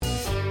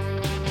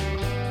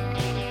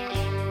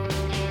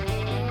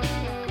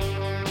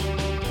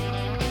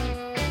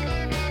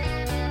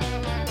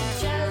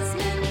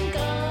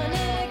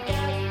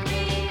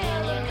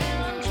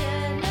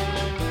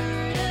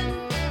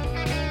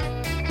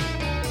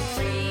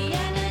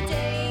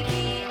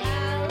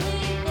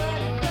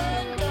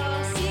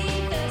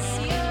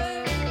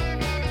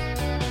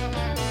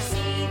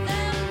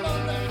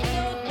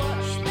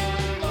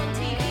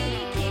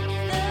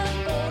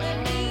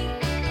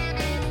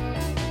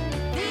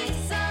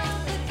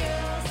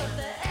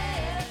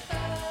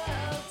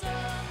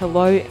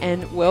Hello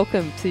and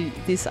welcome to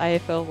This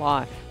AFL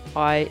Life.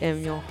 I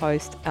am your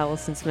host,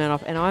 Alison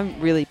Smirnoff, and I'm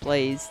really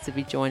pleased to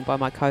be joined by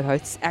my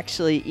co-hosts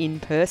actually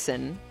in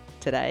person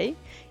today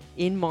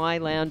in my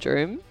lounge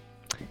room.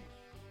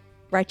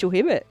 Rachel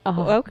Hibbert,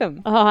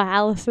 welcome. Oh,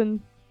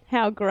 Alison,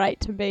 how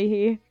great to be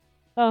here.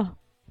 Oh,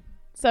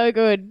 so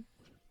good.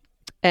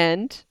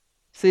 And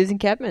Susan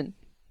Cadman.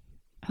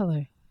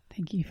 Hello.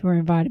 Thank you for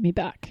inviting me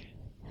back.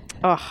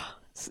 Oh,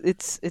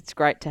 it's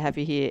great to have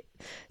you here.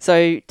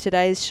 So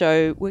today's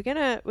show, we're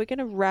gonna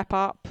wrap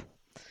up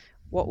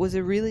what was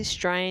a really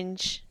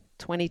strange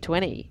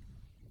 2020.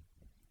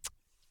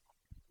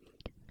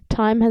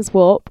 Time has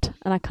warped,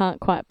 and I can't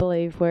quite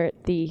believe we're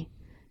at the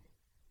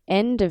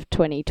end of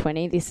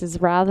 2020. This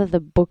is rather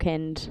the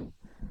bookend,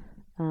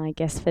 I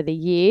guess, for the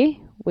year.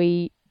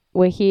 We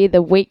were here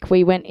the week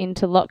we went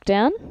into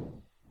lockdown,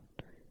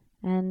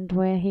 and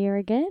we're here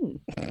again.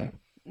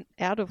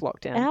 Out of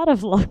lockdown. Out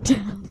of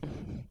lockdown.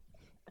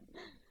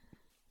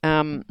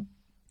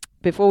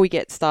 Before we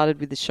get started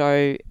with the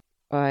show,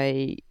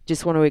 I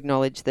just want to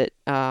acknowledge that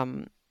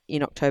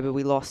in October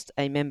we lost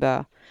a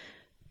member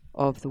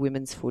of the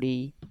women's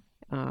footy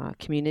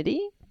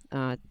community.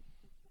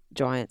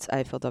 Giants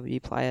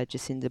AFLW player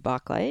Jacinda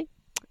Barclay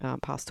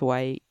passed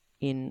away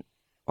in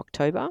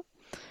October.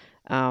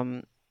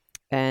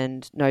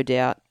 And no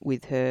doubt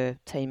with her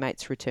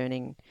teammates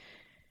returning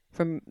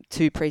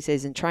to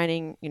pre-season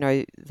training, you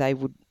know, they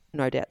would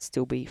no doubt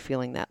still be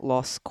feeling that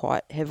loss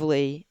quite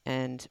heavily,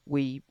 and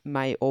we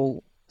may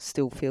all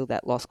still feel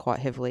that loss quite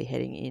heavily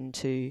heading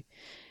into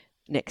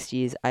next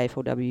year's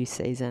AFLW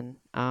season.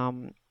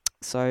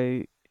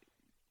 So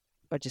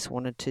I just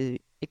wanted to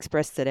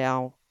express that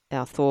our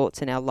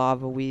thoughts and our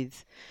love are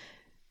with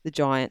the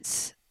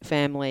Giants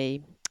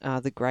family,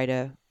 the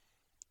greater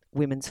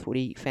women's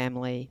footy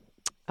family,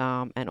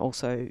 and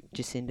also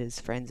Jacinda's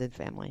friends and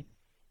family.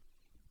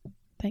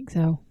 Thanks,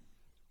 Al.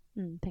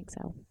 Thanks,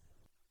 Al.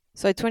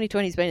 So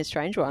 2020 has been a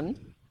strange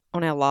one.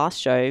 On our last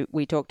show,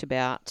 we talked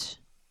about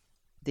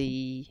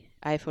the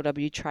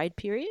AFLW trade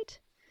period,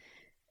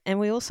 and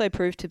we also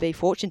proved to be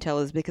fortune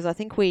tellers because I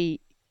think we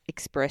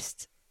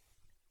expressed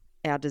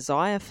our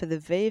desire for the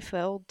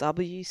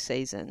VFLW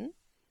season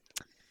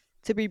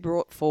to be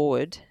brought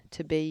forward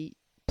to be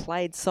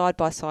played side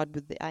by side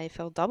with the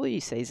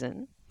AFLW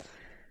season.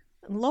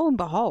 And lo and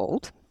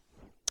behold,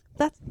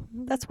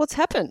 that's what's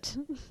happened.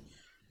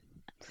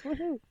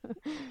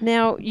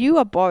 Now, you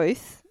are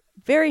both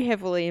very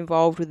heavily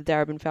involved with the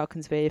Darebin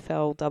Falcons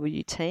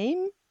VFLW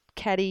team.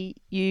 Caddy,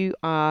 you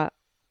are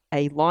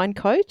a line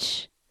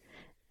coach,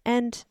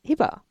 and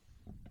Hibba,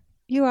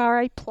 you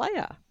are a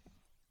player.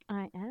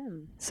 I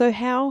am. So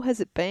how has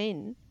it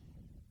been?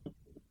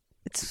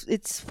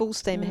 It's full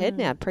steam ahead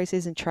now,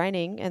 pre-season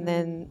training, and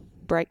then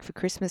break for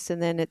Christmas,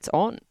 and then it's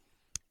on.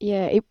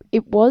 Yeah,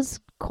 it was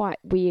quite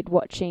weird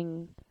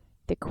watching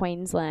the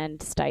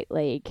Queensland State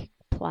League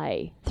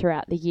play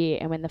throughout the year,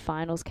 and when the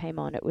finals came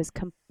on, it was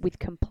with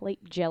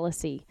complete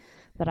jealousy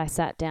that I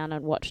sat down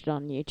and watched it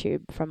on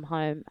YouTube from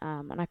home,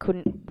 and I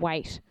couldn't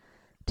wait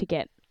to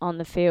get on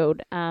the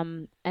field.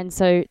 And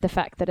so the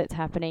fact that it's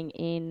happening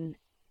in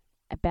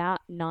about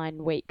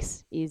 9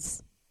 weeks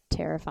is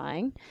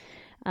terrifying.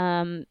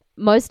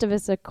 Most of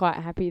us are quite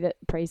happy that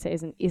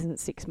pre-season isn't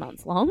 6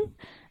 months long,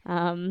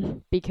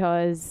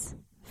 because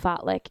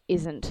fartlek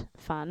isn't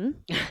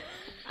fun.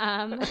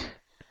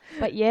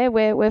 But yeah,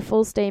 we're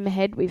full steam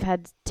ahead. We've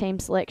had team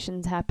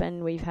selections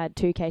happen. We've had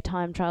 2K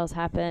time trials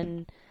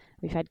happen.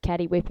 We've had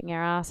caddy whipping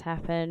our ass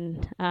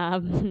happen.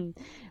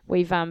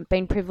 We've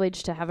been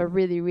privileged to have a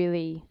really,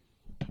 really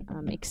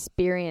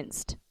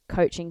experienced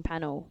coaching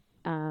panel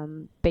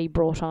be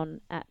brought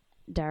on at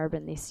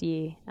Darebin this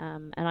year.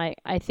 And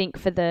I think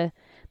for the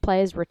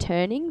players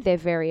returning, they're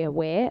very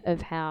aware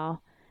of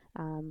how,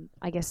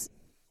 I guess,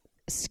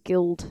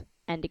 skilled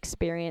and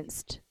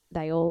experienced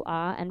they all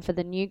are. And for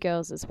the new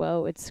girls as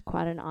well, it's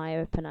quite an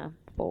eye-opener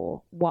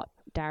for what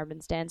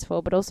Darebin stands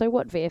for, but also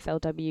what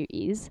VFLW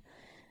is.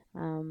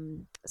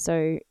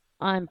 So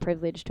I'm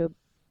privileged to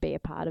be a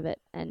part of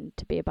it and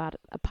to be a part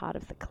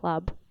of the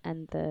club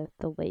and the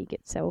league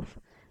itself.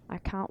 I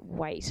can't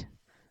wait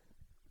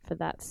for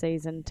that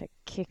season to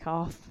kick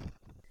off.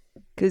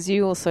 Because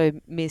you also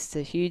missed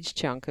a huge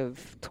chunk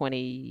of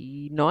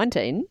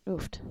 2019.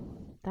 Oofed.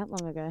 That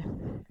long ago.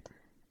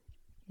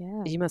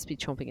 Yeah. You must be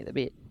chomping at the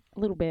bit. A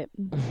little bit.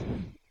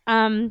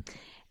 I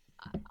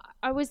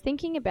was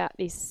thinking about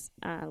this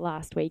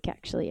last week,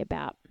 actually,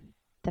 about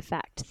the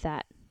fact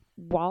that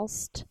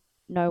whilst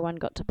no one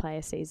got to play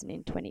a season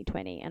in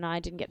 2020, and I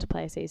didn't get to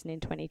play a season in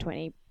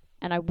 2020,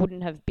 and I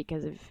wouldn't have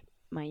because of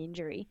my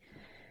injury,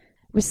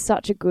 it was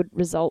such a good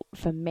result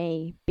for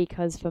me,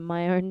 because for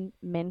my own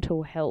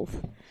mental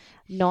health,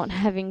 not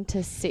having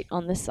to sit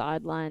on the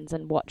sidelines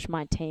and watch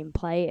my team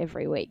play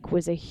every week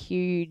was a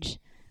huge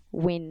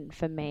win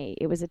for me.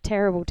 It was a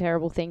terrible,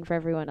 terrible thing for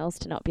everyone else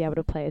to not be able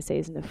to play a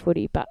season of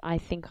footy, but I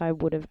think I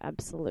would have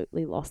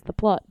absolutely lost the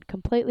plot.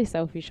 Completely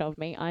selfish of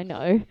me, I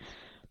know.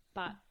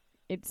 But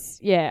it's,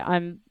 yeah,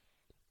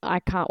 I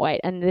can't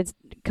wait. And it's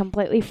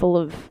completely full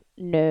of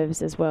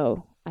nerves as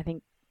well. I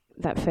think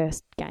that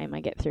first game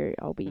I get through,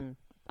 I'll be Mm.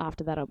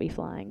 after that I'll be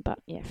flying. But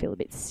yeah, I feel a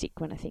bit sick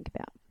when I think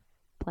about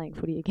playing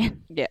footy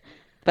again. Yeah.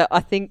 But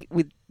I think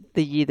with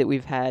the year that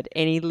we've had,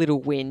 any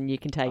little win you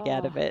can take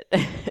out of Oh. it,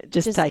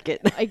 just take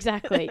it.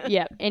 Exactly.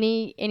 Yeah.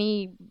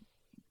 Any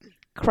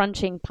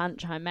crunching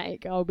punch I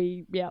make, I'll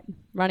be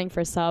running for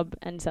a sub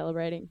and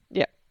celebrating.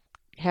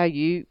 How are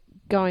you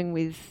going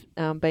with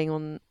being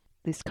on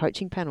this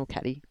coaching panel,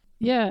 Caddy?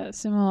 Yeah,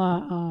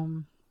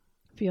 similar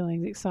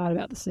feelings, excited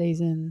about the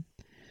season.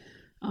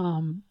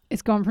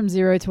 It's gone from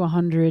 0 to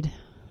 100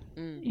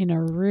 in a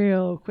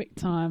real quick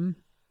time.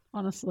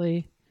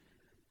 Honestly,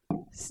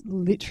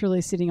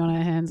 literally sitting on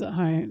our hands at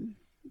home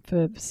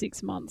for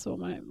 6 months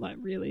almost, like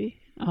really,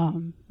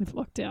 with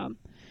lockdown,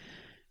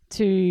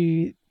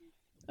 to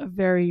a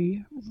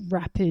very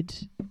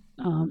rapid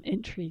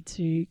entry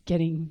to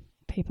getting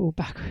people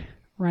back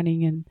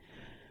running and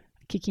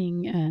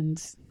kicking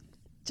and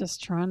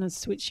just trying to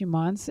switch your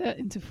mindset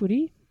into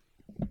footy.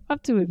 I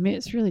have to admit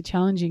it's really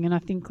challenging, and I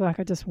think like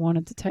I just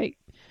wanted to take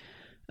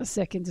a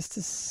second just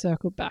to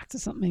circle back to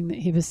something that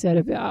Hiva said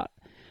about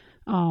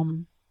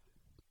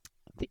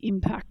the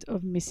impact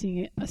of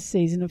missing a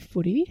season of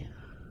footy,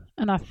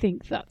 and I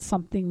think that's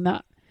something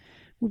that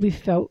will be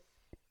felt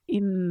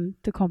in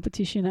the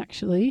competition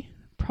actually,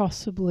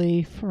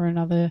 possibly for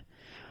another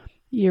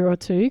year or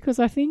two, because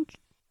I think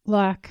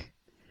like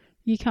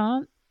you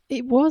can't.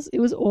 It was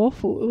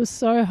awful. It was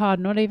so hard.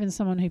 Not even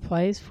someone who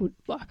plays foot,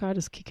 like I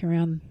just kick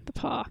around the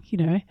park,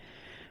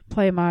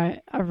 play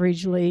my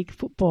average league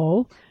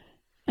football.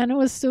 And it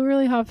was still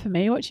really hard for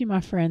me watching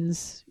my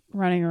friends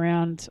running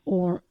around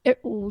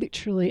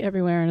literally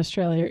everywhere in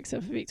Australia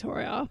except for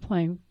Victoria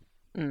playing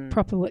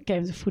proper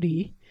games of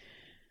footy.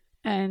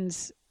 And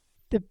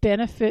the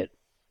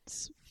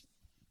benefits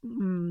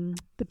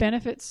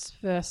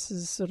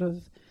versus sort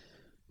of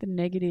the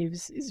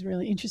negatives is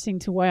really interesting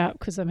to weigh up,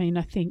 because I mean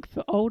I think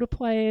for older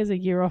players a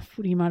year off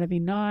footy might have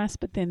been nice,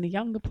 but then the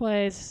younger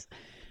players,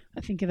 I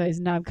think of those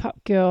NAB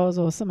Cup girls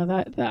or some of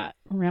that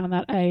around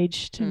that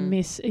age, to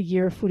miss a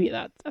year of footy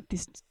at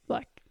this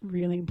like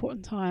really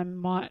important time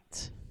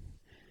might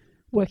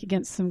work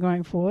against them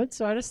going forward.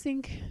 So I just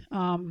think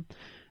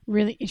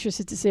really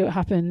interested to see what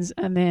happens,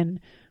 and then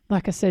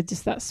like I said,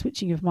 just that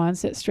switching of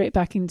mindset straight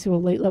back into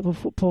elite level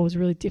football is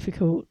really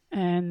difficult,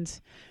 and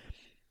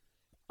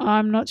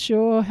I'm not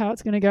sure how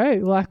it's going to go.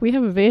 Like, we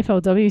have a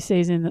VFLW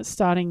season that's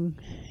starting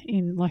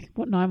in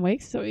 9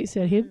 weeks? Is that what you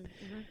said, Hib?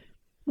 Mm-hmm.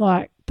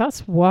 Like,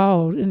 that's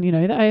wild. And, the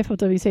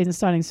AFLW season's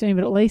starting soon,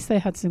 but at least they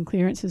had some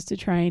clearances to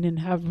train and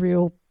have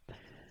real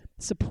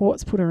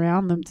supports put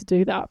around them to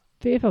do that.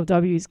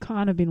 VFLW's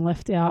kind of been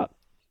left out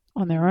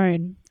on their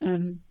own.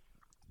 And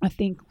I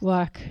think,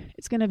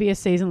 it's going to be a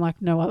season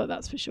like no other,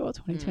 that's for sure,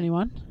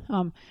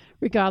 2021.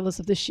 Regardless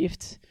of the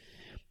shift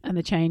and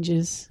the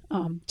changes,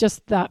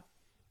 just that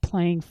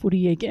playing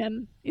footy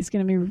again is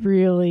going to be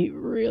really,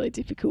 really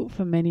difficult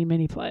for many,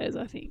 many players,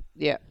 I think.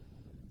 Yeah.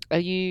 Are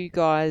you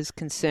guys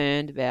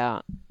concerned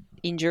about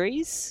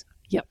injuries?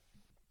 Yep.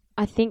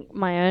 I think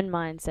my own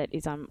mindset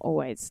is I'm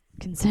always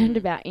concerned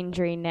about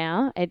injury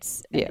now.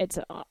 It's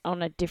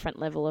on a different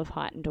level of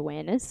heightened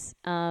awareness.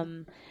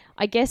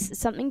 I guess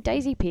something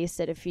Daisy Pearce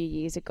said a few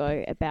years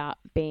ago about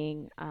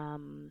being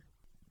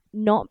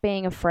not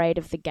being afraid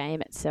of the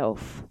game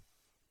itself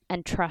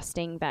and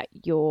trusting that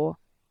you're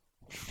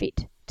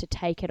fit to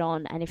take it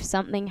on, and if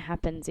something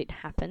happens, it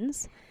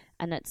happens,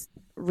 and it's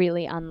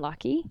really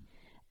unlucky.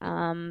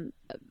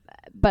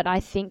 But I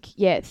think,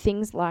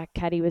 things like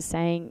Caddy was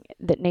saying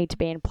that need to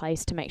be in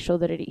place to make sure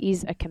that it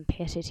is a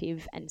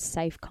competitive and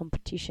safe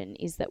competition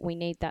is that we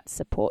need that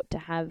support to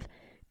have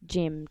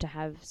gym, to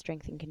have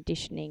strength and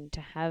conditioning,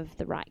 to have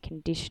the right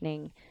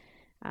conditioning,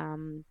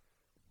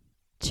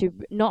 to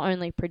not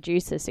only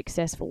produce a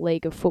successful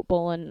league of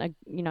football and a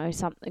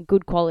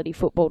good quality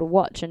football to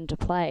watch and to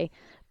play,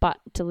 but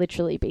to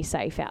literally be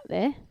safe out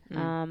there.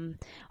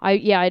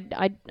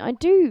 I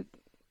do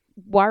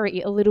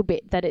worry a little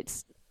bit that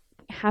it's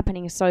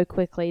happening so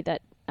quickly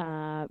that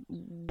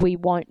we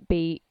won't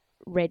be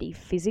ready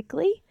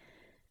physically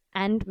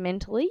and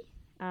mentally.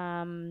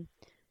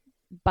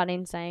 But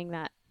in saying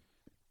that,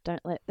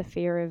 don't let the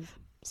fear of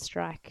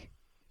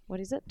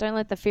Don't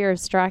let the fear of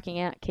striking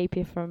out keep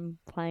you from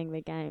playing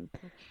the game.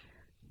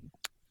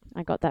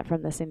 I got that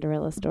from the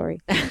Cinderella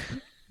story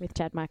with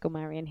Chad Michael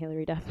Murray and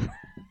Hilary Duff.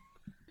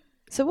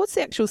 So what's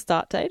the actual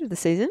start date of the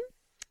season?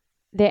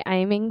 They're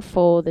aiming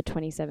for the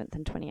 27th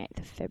and 28th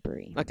of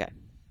February. Okay.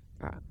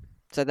 All right.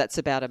 So that's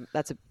about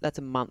that's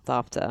a month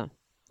after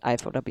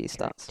AFLW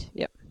starts. Correct.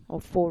 Yep. Or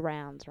 4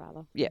 rounds,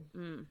 rather. Yep.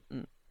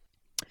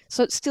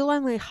 So it's still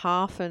only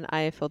half an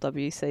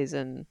AFLW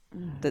season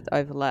that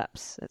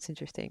overlaps. That's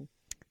interesting.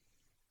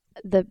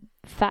 The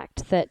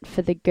fact that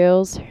for the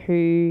girls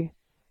who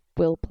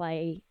will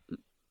play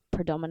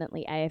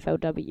predominantly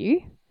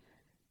AFLW,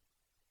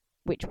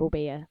 which will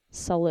be a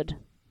solid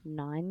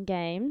 9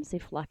 games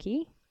if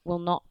lucky, will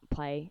not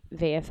play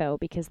VFL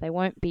because they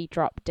won't be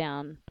dropped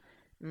down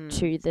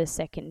to the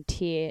second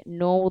tier,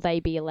 nor will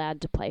they be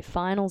allowed to play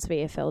finals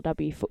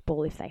VFLW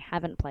football if they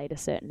haven't played a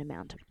certain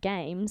amount of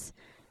games.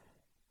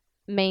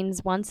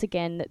 means once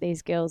again that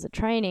these girls are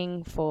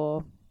training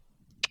for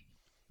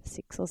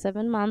 6 or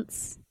 7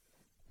 months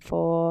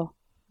for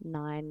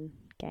 9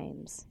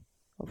 games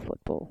of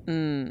football.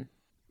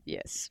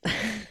 Yes.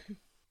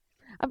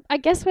 I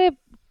guess we're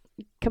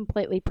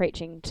completely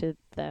preaching to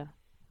the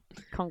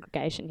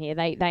congregation here.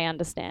 They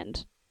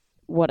understand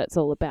what it's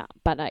all about,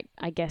 but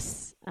I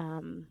guess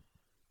the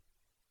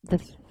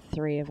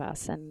three of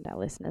us and our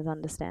listeners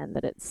understand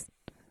that it's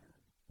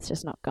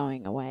just not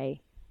going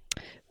away.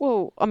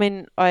 Well, I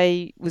mean,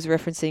 I was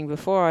referencing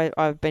before,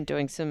 I've been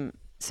doing some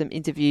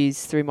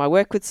interviews through my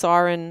work with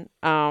Siren,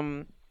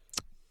 and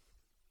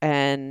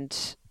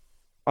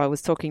I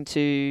was talking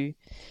to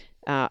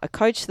a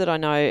coach that I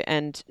know,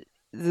 and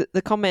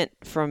the comment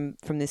from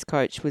this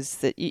coach was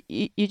that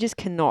you just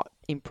cannot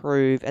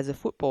improve as a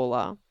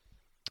footballer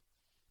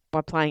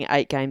by playing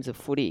 8 games of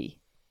footy.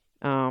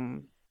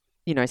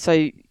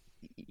 So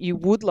you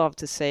would love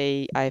to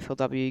see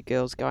AFLW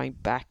girls going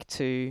back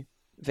to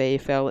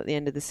VFL at the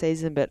end of the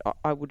season, but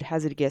I would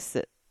hazard a guess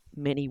that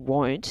many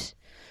won't.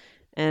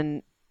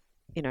 And,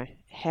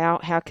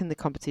 how can the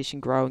competition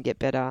grow and get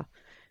better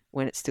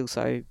when it's still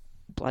so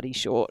bloody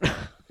short?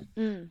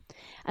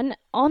 And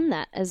on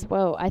that as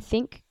well, I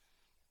think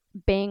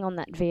being on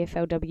that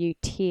VFLW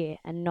tier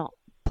and not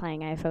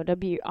playing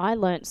AFLW, I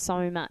learnt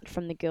so much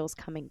from the girls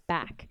coming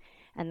back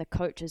and the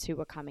coaches who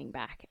were coming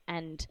back.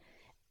 And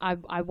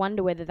I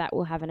wonder whether that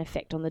will have an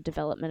effect on the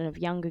development of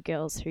younger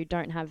girls who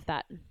don't have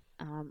that,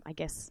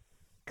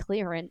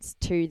 clearance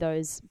to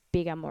those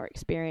bigger, more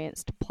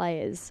experienced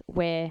players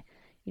where,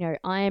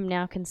 I am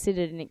now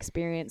considered an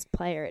experienced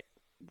player at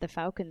the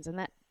Falcons, and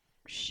that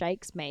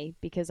shakes me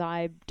because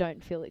I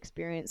don't feel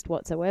experienced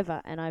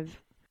whatsoever, and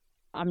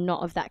I'm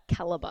not of that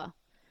caliber.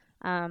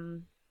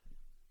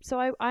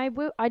 So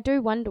I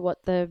do wonder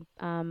what the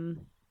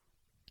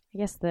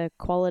the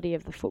quality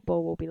of the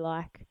football will be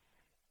like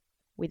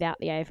without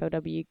the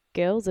AFLW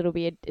girls. It'll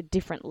be a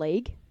different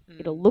league.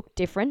 It'll look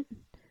different.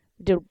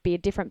 It'll be a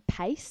different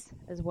pace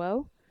as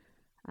well.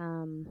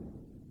 It'll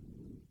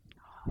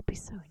be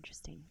so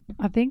interesting.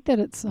 I think that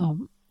it's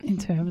in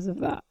terms of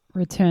that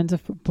return to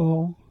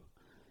football,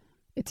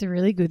 it's a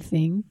really good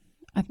thing,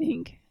 I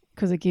think,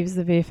 because it gives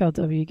the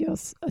VFLW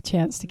girls a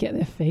chance to get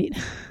their feet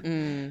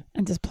and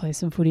just play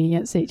some footy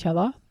against each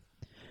other.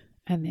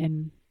 And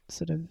then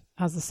sort of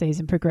as the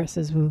season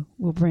progresses,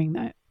 we'll bring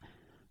that.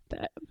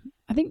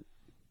 I think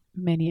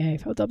many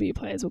AFLW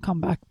players will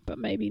come back, but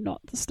maybe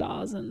not the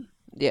stars. And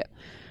yeah.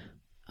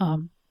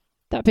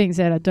 That being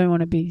said, I don't want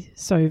to be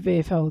so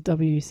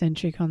VFLW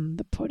centric on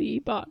the potty,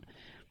 but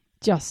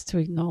just to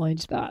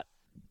acknowledge that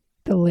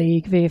the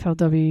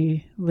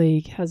VFLW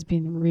league has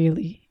been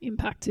really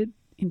impacted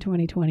in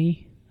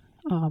 2020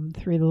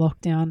 through the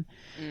lockdown.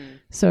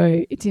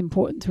 So it's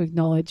important to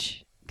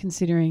acknowledge,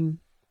 considering,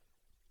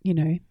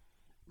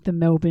 the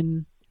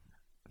Melbourne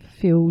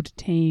field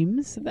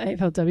teams, the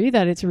AFLW,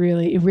 that it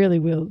really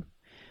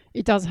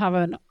does have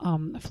an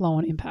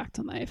flow-on impact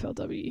on the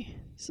AFLW.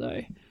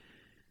 So,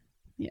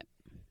 yeah.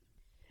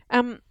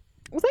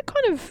 Well, that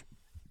kind of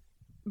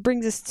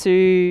brings us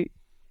to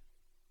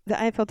the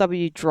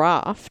AFLW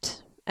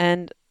draft,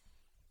 and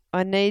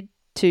I need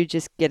to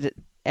just get it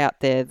out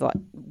there that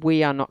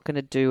we are not going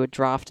to do a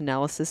draft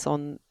analysis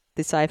on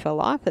this AFL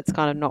Life. That's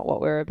kind of not what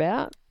we're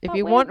about. If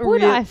you want,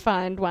 would I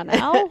find one,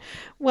 Al?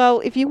 Well,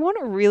 if you want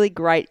a really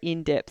great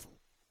in-depth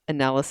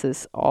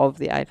analysis of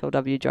the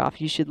AFLW draft,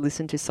 you should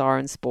listen to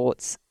Siren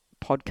Sports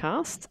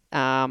podcast.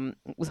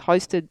 It was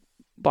hosted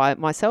by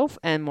myself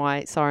and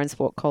my Siren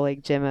Sport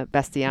colleague Gemma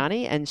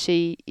Bastiani, and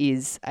she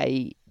is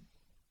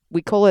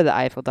we call her the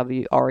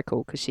AFLW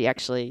Oracle because she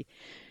actually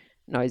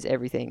knows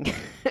everything.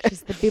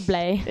 She's the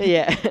Bible.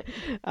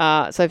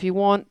 Yeah. So if you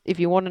want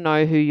to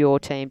know who your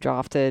team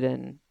drafted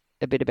and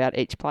a bit about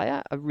each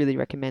player, I really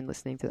recommend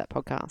listening to that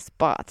podcast.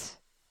 But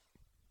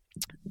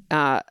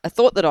a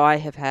thought that I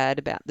have had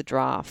about the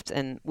draft,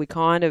 and we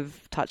kind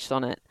of touched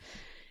on it,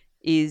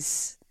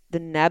 is the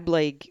NAB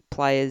League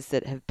players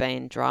that have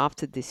been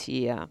drafted this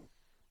year,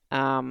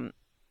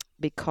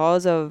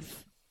 because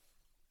of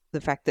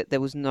the fact that there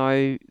was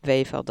no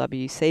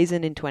VFLW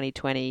season in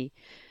 2020,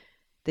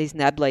 these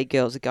NAB League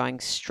girls are going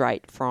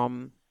straight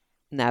from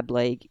NAB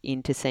League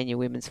into senior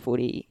women's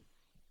footy,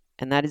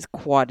 and that is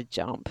quite a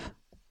jump.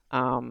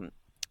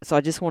 So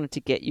I just wanted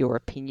to get your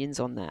opinions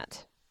on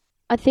that.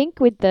 I think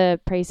with the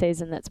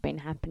pre-season that's been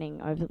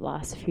happening over the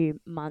last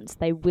few months,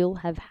 they will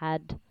have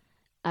had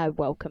a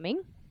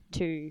welcoming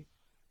to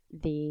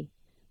the,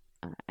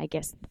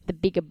 the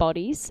bigger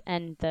bodies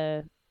and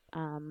the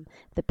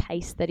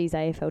pace that is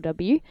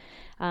AFLW.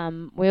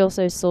 We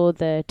also saw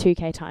the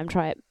 2K time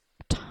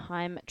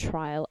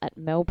trial at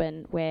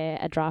Melbourne where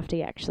a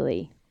draftee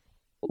actually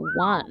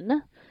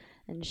won,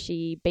 and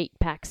she beat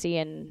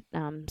Paxi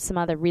and some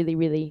other really,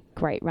 really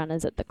great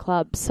runners at the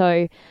club.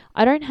 So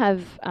I don't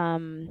have,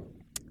 I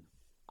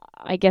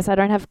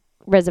don't have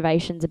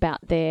reservations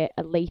about their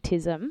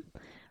elitism.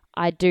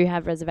 I do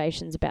have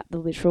reservations about the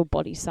literal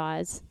body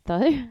size,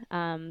 though.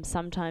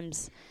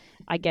 Sometimes,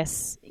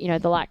 the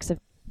likes of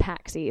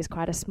Paxi is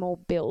quite a small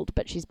build,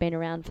 but she's been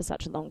around for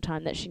such a long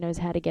time that she knows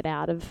how to get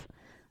out of,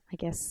 I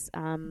guess,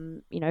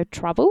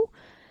 trouble.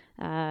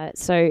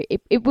 So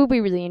it will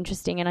be really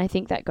interesting, and I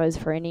think that goes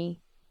for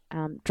any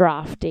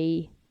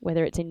draftee,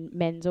 whether it's in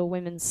men's or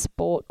women's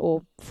sport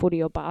or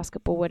footy or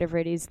basketball, whatever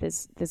it is.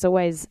 There's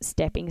always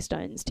stepping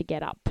stones to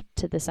get up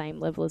to the same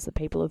level as the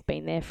people who've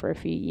been there for a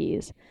few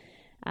years,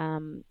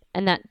 and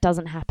that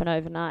doesn't happen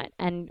overnight.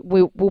 And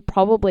we'll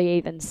probably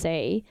even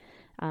see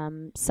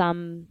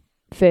some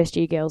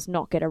first-year girls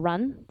not get a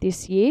run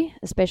this year,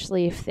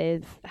 especially if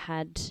they've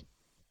had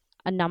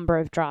a number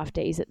of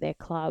draftees at their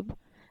club.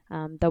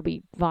 They'll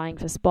be vying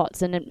for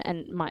spots, and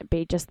it might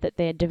be just that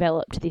they're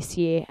developed this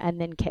year and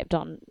then kept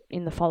on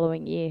in the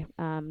following year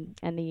and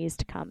the years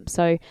to come.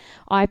 So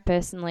I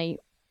personally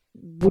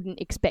wouldn't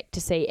expect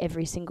to see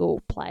every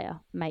single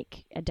player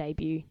make a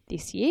debut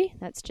this year.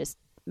 That's just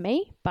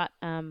me, but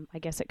I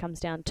guess it comes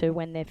down to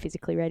when they're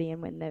physically ready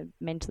and when they're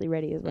mentally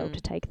ready as well to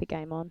take the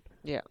game on.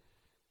 Yeah.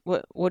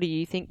 What do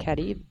you think,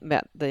 Caddy,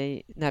 about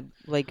the NAB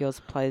League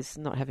Girls players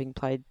not having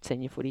played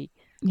senior footy?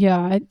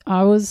 Yeah,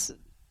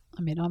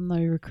 I'm no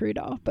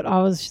recruiter, but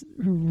I was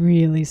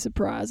really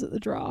surprised at the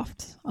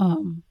draft.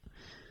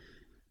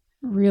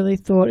 Really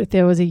thought if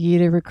there was a year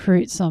to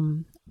recruit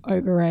some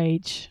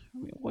overage,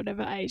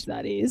 whatever age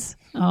that is,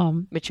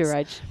 mature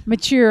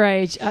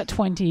age at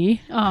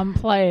 20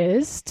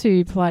 players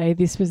to play,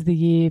 this was the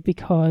year,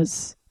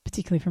 because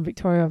particularly from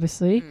Victoria,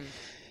 obviously,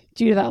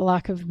 due to that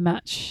lack of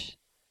match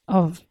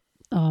of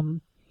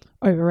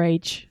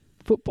overage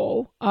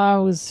football, I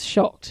was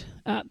shocked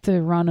at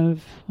the run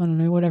of, I don't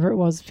know, whatever it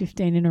was,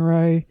 15 in a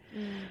row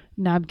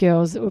NAB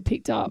girls that were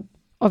picked up.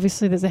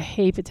 Obviously, there's a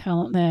heap of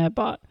talent there,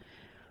 but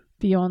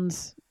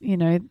beyond,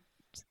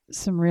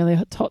 some really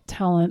top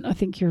talent, I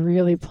think you're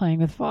really playing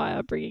with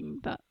fire,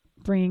 bringing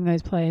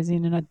those players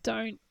in, and I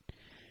don't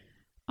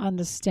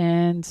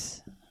understand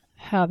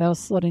how they'll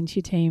slot into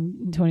your team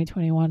in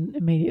 2021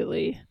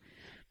 immediately.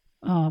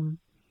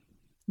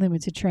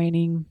 Limited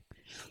training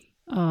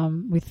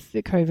with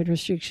the COVID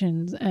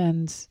restrictions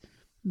and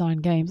 9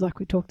 games like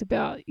we talked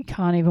about. You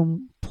can't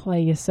even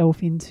play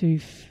yourself into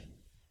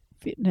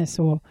fitness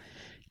or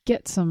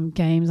get some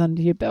games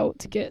under your belt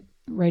to get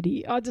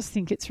ready. I just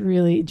think it's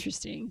really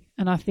interesting,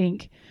 and I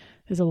think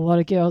there's a lot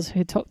of girls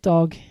who are top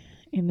dog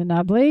in the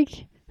NAB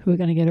League who are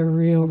going to get a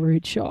real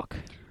rude shock.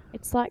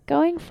 It's like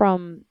going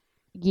from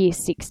year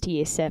 6 to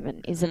year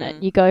 7, isn't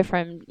it? You go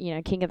from,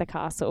 king of the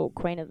castle,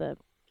 queen of the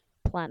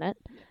planet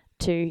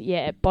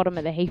to, bottom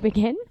of the heap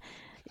again.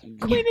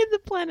 Queen of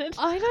the planet.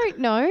 I don't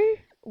know.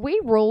 We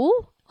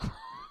rule.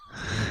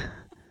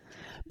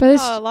 But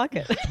I like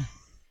it.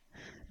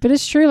 But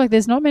it's true. Like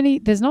there's not many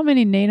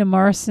Nina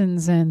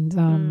Morrisons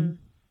and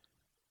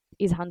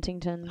is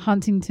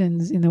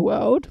Huntingtons in the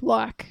world.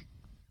 Like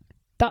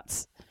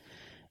that's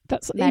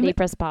Maddie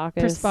Pressparkas.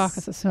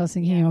 Pressparkas, that's what I was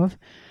thinking of.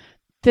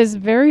 There's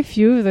very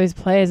few of those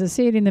players. I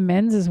see it in the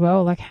men's as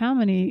well. Like how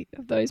many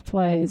of those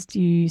players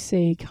do you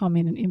see come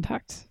in and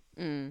impact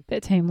their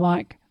team,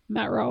 like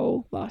Matt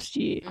Rowell last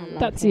year?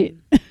 That's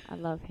him. it. I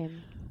love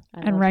him.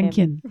 And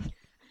Rankin.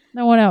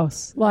 No one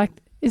else. Like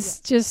it's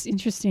just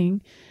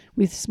interesting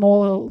with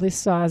smaller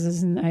list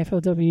sizes in the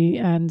AFLW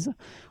and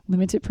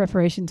limited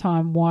preparation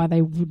time, why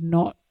they would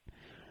not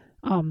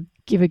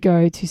give a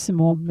go to some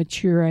more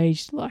mature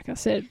age. Like I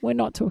said, we're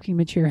not talking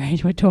mature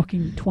age, we're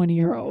talking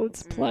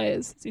 20-year-olds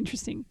players. It's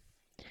interesting.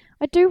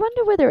 I do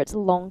wonder whether it's a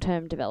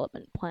long-term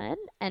development plan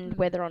and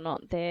whether or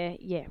not they're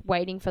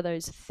waiting for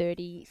those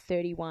 30,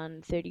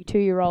 31,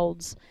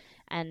 32-year-olds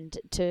and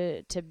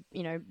to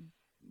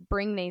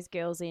bring these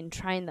girls in,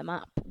 train them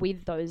up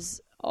with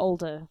those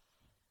older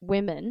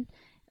women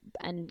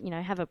and,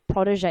 have a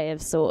protege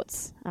of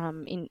sorts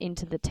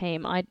into the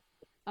team. I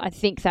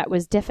think that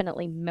was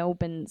definitely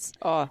Melbourne's...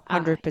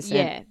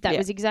 100%. That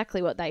was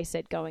exactly what they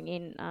said going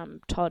in.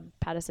 Todd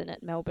Patterson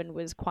at Melbourne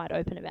was quite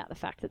open about the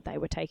fact that they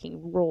were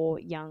taking raw,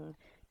 young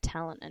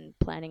talent and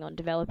planning on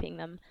developing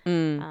them.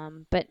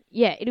 But,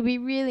 it'll be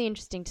really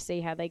interesting to see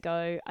how they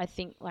go. I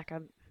think,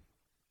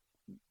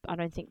 I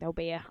don't think there'll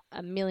be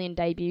a million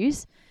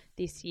debuts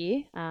this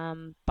year.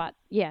 But,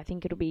 I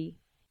think it'll be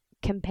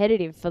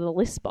competitive for the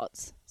list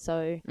spots.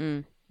 So,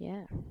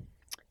 yeah.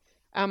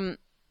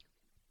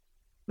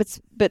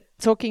 But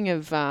talking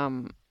of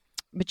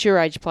mature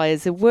age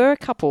players, there were a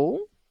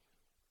couple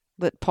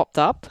that popped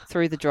up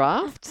through the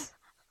draft.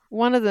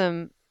 One of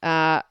them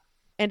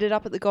ended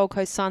up at the Gold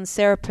Coast Suns,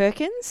 Sarah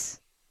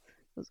Perkins.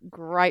 It was a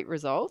great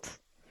result.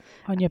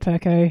 Anya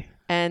Perko.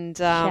 And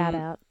shout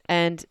out.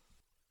 And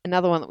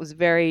another one that was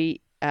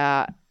very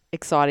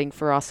exciting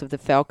for us of the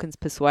Falcons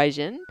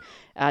persuasion,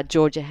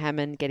 Georgia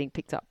Hammond getting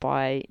picked up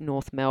by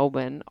North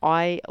Melbourne.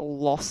 I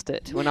lost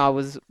it when I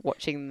was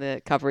watching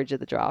the coverage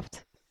of the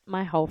draft.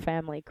 My whole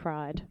family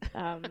cried.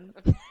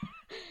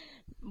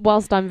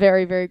 Whilst I'm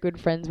very, very good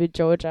friends with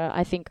Georgia,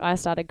 I think I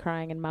started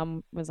crying and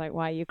Mum was like,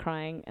 "Why are you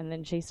crying?" And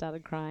then she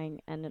started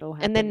crying and it all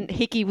happened. And then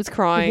Hickey was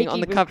crying on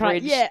the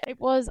coverage. Yeah, it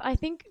was. I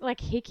think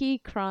Hickey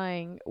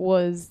crying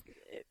was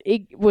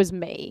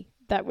me.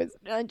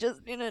 I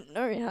just didn't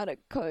know how to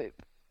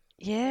cope.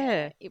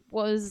 Yeah. It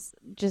was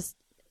just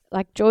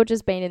like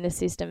Georgia's been in the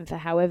system for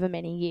however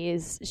many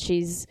years.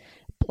 She's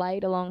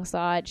played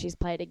alongside, she's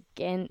played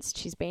against,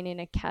 she's been in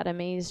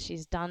academies,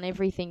 she's done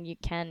everything you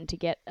can to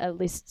get a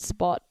list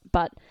spot,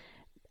 but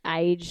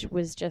age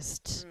was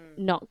just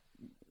not,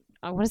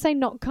 I want to say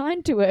not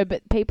kind to her,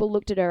 but people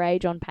looked at her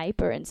age on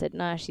paper and said,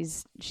 no,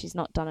 she's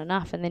not done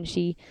enough. And then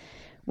she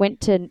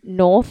went to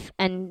North,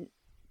 and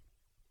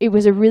it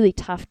was a really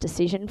tough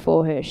decision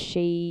for her.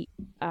 She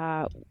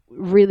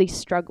really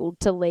struggled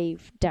to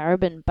leave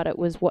Darebin, but it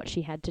was what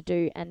she had to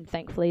do, and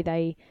thankfully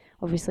they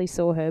obviously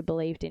saw her,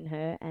 believed in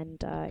her,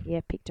 and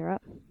picked her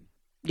up.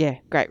 Yeah,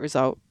 great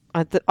result.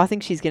 I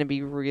think she's going to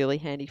be really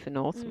handy for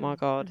North. My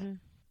God. Mm-hmm.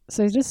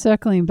 So just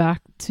circling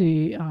back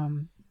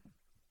to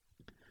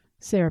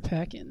Sarah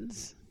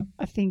Perkins,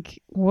 I think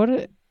what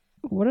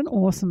an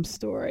awesome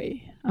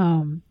story.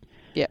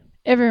 Yeah.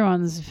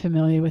 Everyone's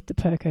familiar with the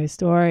Perko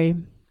story.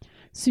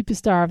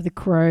 Superstar of the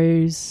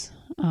Crows,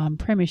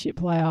 premiership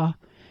player,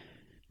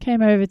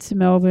 came over to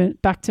Melbourne,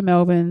 back to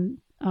Melbourne,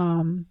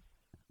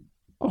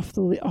 off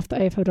the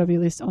AFLW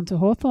list onto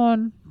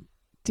Hawthorn,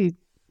 did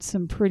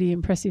some pretty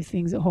impressive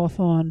things at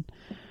Hawthorn,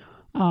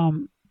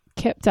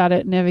 kept at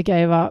it, never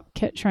gave up,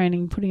 kept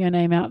training, putting her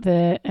name out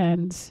there,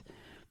 and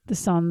the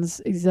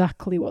Suns,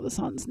 exactly what the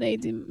Suns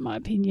need, in my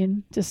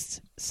opinion.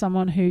 Just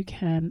someone who's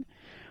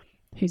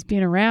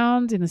been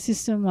around in the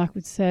system, like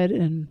we said,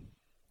 and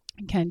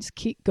can just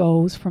kick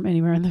goals from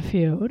anywhere in the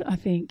field. I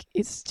think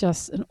it's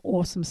just an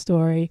awesome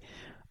story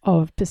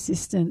of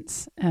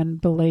persistence and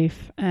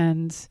belief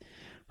and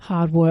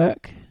hard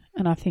work.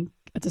 And I think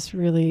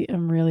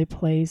I'm really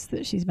pleased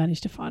that she's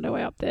managed to find her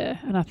way up there.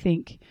 And I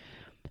think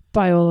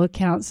by all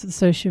accounts of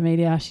social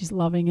media, she's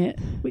loving it,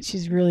 which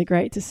is really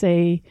great to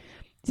see.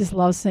 Just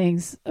love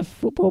seeing a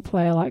football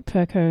player like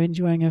Perko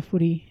enjoying her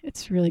footy.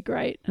 It's really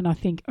great. And I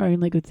think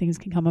only good things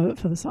can come of it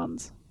for the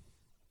Suns.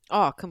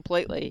 Oh,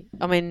 completely.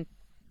 I mean,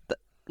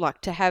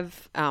 like to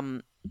have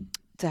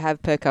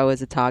Perko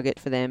as a target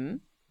for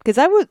them, because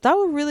they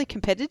were really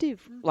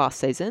competitive last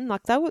season.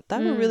 Like they were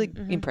really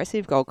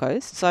impressive, Gold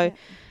Coast. So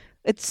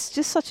it's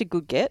just such a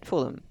good get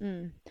for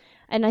them.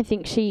 And I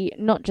think she,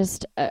 not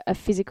just a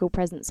physical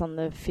presence on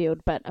the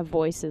field, but a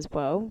voice as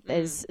well.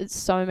 There's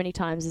so many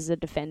times as a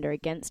defender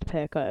against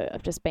Perko,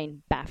 I've just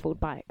been baffled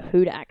by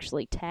who to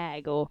actually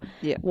tag or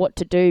what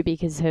to do,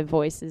 because her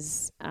voice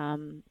is,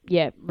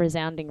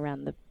 resounding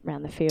around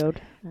the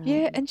field.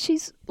 And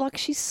she's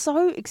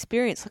so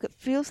experienced. Like it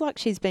feels like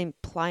she's been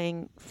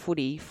playing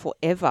footy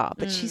forever,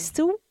 but she's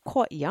still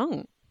quite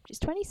young. She's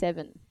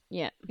 27.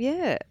 Yeah.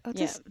 Yeah.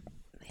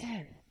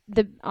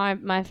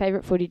 My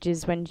favourite footage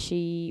is when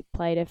she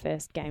played her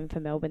first game for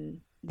Melbourne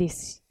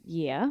this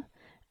year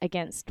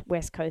against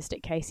West Coast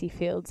at Casey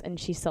Fields, and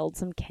she sold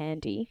some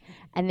candy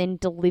and then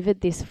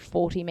delivered this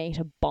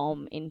 40-metre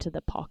bomb into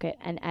the pocket,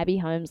 and Abby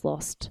Holmes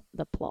lost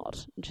the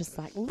plot. Just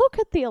like, look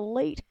at the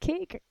elite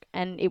kick.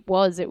 And it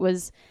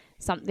was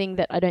something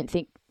that I don't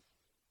think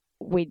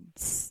we'd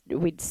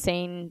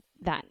seen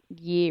that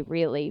year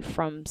really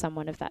from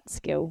someone of that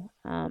skill.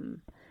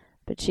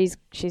 But she's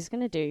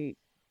going to do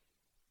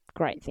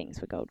great things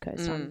for Gold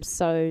Coast. I'm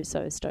so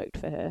stoked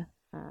for her.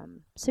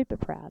 Super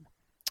proud.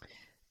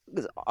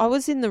 I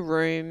was in the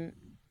room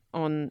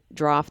on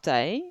draft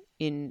day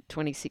in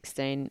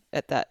 2016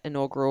 at that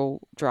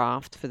inaugural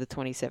draft for the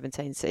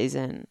 2017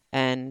 season,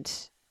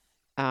 and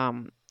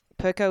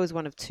Perko was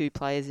one of two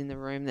players in the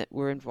room that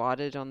were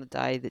invited on the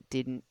day that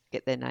didn't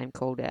get their name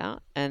called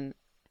out, and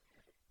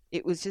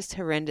it was just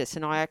horrendous.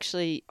 And I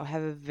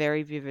have a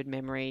very vivid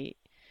memory.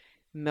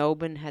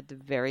 Melbourne had the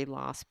very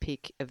last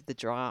pick of the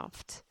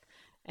draft,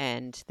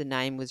 and the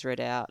name was read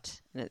out,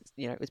 and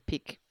it was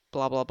pick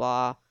blah blah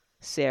blah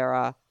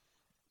Sarah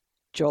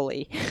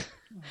Jolly,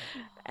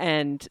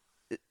 and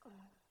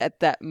at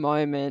that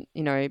moment,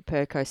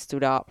 Perko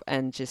stood up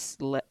and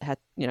just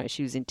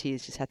she was in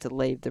tears, just had to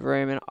leave the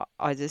room, and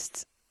I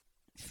just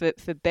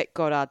for Beck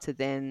Goddard to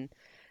then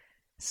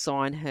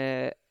sign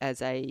her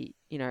as a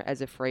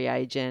free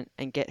agent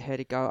and get her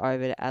to go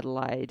over to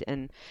Adelaide,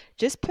 and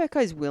just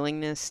Perko's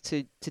willingness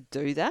to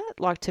do that,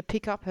 like to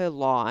pick up her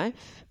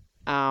life.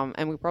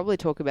 And we'll probably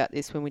talk about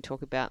this when we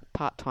talk about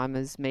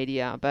part-timers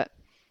media, but,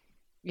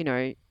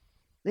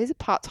 these are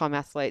part-time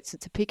athletes. So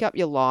to pick up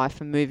your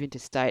life and move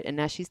interstate, and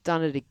now she's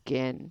done it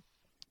again,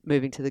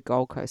 moving to the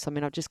Gold Coast. I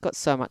mean, I've just got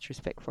so much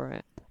respect for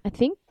her. I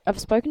think I've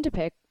spoken to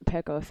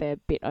Perko a fair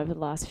bit over the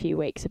last few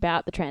weeks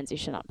about the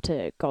transition up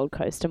to Gold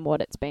Coast and what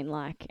it's been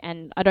like.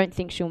 And I don't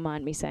think she'll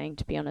mind me saying,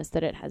 to be honest,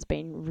 that it has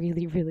been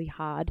really, really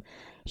hard.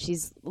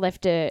 She's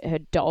left her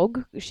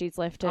dog. She's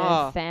left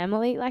her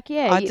family. Like,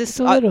 a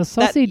little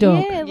saucy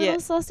dog. Yeah,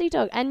 little saucy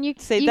dog. And you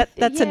see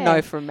that's a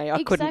no from me.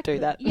 I couldn't do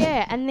that.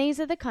 Yeah, and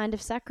these are the kind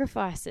of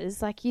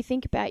sacrifices. Like, you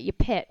think about your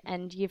pet,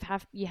 and you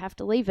have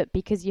to leave it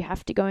because you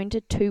have to go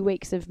into 2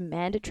 weeks of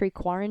mandatory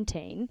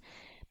quarantine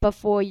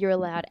before you're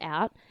allowed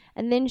out.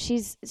 And then she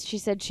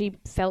said she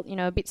felt,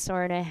 a bit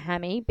sore in her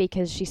hammy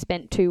because she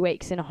spent 2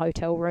 weeks in a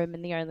hotel room,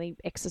 and the only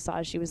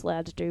exercise she was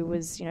allowed to do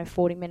was,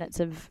 40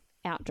 minutes of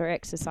outdoor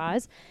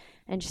exercise.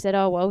 And she said,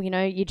 oh, well,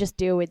 you just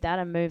deal with that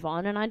and move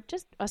on. And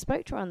I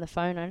spoke to her on the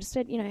phone. I just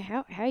said,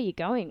 how are you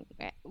going?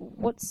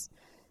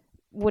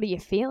 What are you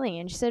feeling?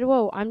 And she said,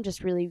 well, I'm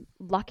just really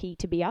lucky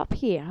to be up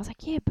here. I was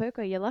like, yeah,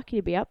 Perko, you're lucky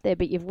to be up there,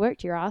 but you've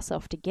worked your ass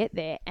off to get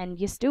there and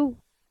you're still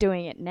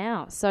doing it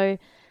now. So,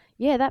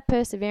 yeah, that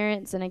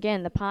perseverance and,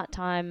 again, the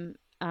part-time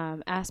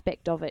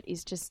aspect of it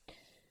is just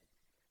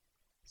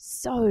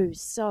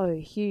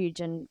so huge.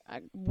 And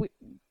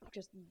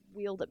just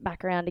wheeled it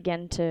back around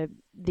again to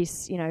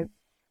this,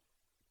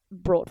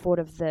 brought forward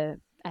of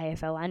the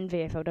AFL and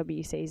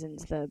VFLW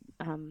seasons, the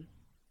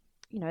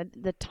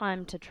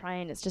time to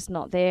train, it's just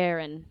not there.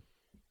 And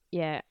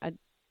I'm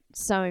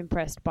so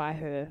impressed by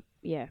her,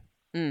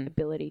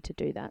 ability to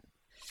do that.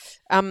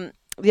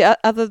 The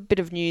other bit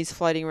of news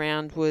floating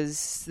around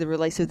was the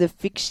release of the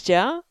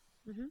fixture.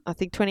 Mm-hmm. I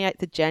think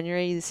 28th of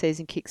January, the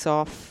season kicks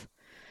off.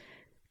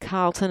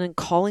 Carlton and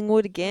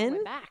Collingwood again.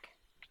 We're back.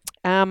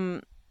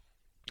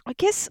 I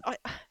guess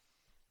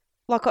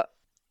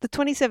the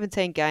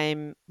 2017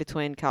 game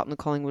between Carlton and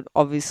Collingwood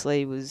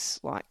obviously was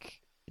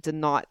it's a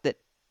night that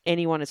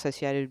anyone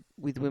associated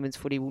with women's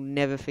footy will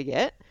never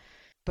forget.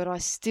 But I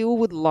still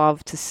would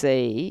love to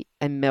see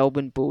a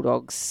Melbourne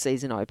Bulldogs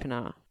season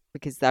opener,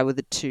 because they were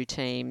the two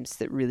teams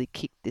that really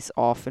kicked this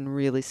off and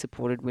really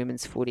supported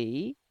women's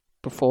footy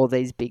before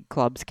these big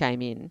clubs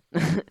came in.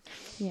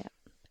 Yeah.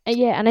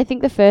 Yeah, and I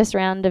think the first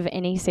round of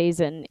any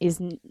season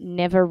is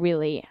never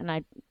really,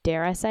 and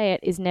dare I say it,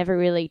 is never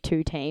really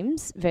two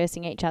teams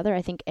versing each other.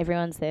 I think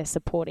everyone's there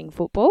supporting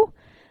football.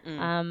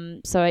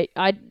 So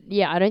I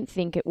don't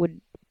think it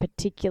would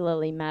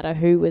particularly matter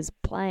who was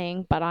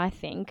playing, but I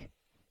think,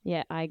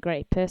 I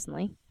agree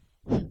personally.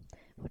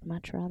 Would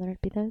much rather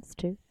it be those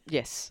two.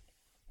 Yes.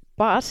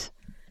 But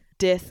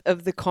death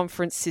of the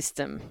conference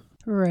system.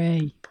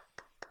 Hooray.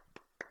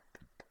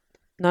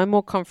 No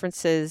more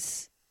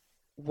conferences.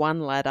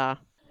 One ladder.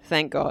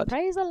 Thank God.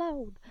 Praise the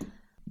Lord.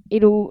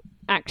 It'll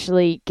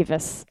actually give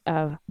us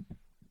a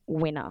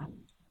winner.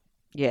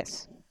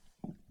 Yes.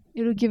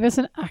 It'll give us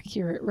an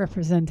accurate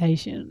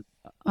representation.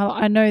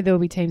 I know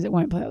there'll be teams that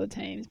won't play other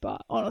teams,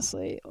 but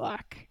honestly,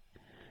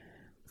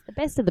 it's the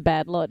best of the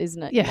bad lot,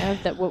 isn't it? Yeah.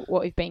 That what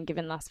we've been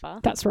given thus far.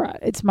 That's right.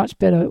 It's a much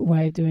better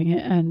way of doing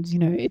it, and,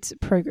 it's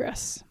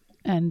progress,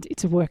 and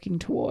it's working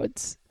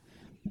towards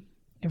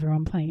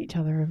everyone playing each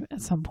other at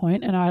some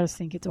point, and I just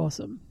think it's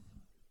awesome.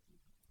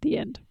 The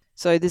end.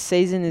 So the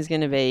season is going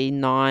to be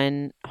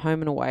 9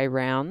 home and away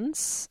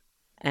rounds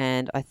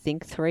and I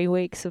think 3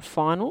 weeks of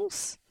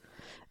finals.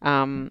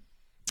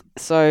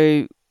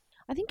 So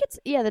I think it's,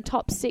 the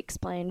top 6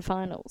 play in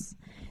finals.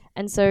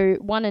 And so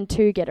 1 and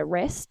 2 get a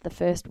rest the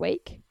first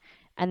week.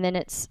 And then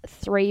it's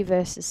 3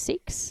 versus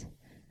 6,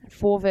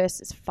 4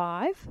 versus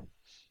 5.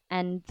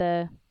 And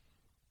the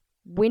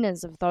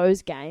winners of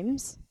those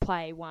games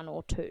play 1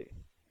 or 2.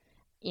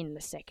 In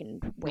the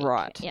second week,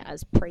 right?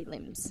 As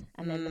prelims,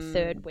 and then the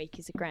third week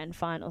is a grand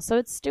final. So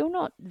it's still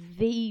not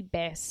the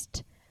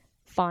best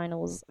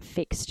finals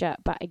fixture,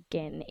 but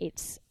again,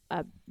 it's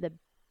the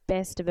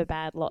best of a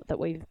bad lot that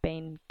we've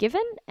been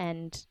given,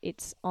 and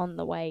it's on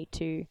the way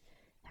to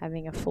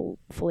having a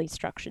fully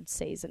structured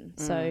season.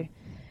 So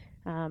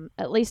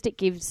at least it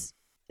gives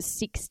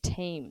 6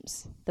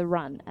 teams the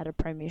run at a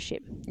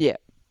premiership. Yeah,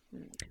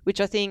 which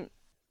I think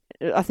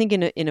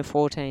in a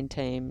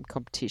 14-team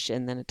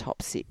competition, then a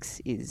top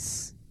 6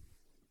 is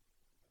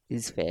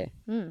fair.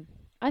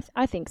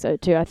 I think so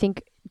too. I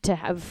think to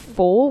have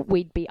 4,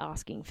 we'd be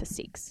asking for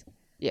 6.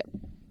 Yep.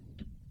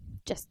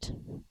 Just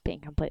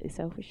being completely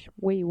selfish.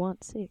 We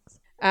want 6.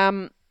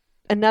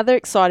 Another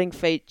exciting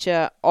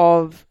feature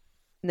of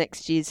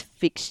next year's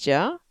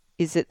fixture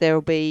is that there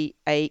will be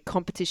a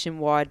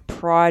competition-wide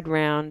Pride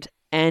round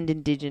and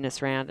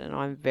Indigenous round, and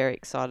I'm very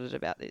excited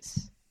about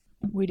this.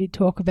 We did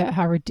talk about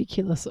how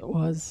ridiculous it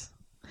was,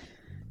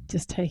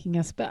 just taking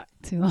us back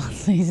to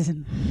last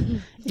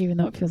season, even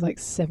though it feels like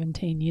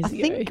 17 years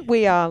ago. I think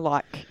we are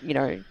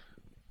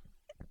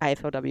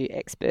AFLW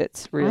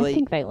experts, really. I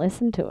think they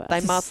listen to us.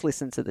 They must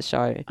listen to the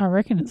show. I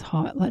reckon it's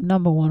high,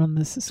 number 1 on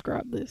the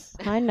subscribe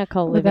list. Hi,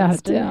 Nicole Without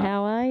Livingston. doubt.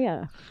 How are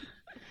you?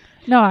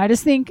 No, I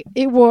just think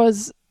it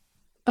was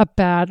a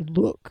bad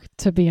look,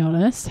 to be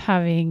honest,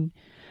 having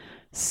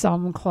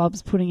some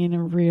clubs putting in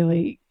a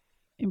really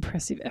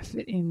impressive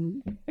effort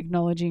in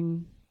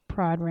acknowledging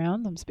Pride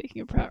Round. I'm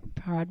speaking of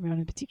Pride Round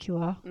in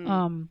particular.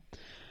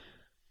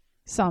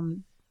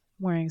 Some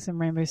wearing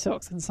some rainbow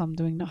socks and some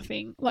doing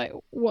nothing.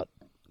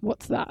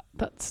 What's that?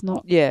 That's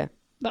not. Yeah.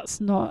 That's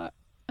not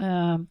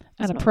an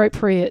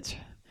appropriate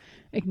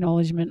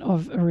acknowledgement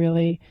of a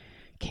really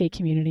key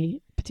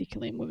community,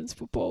 particularly in women's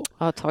football.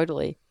 Oh,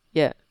 totally.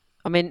 Yeah.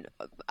 I mean,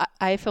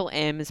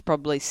 AFLM is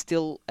probably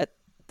still at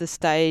the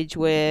stage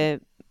where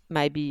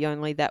maybe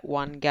only that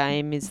one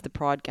game is the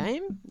Pride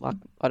game.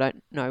 I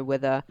don't know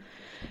whether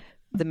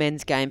the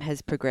men's game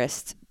has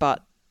progressed,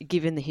 but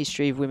given the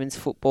history of women's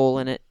football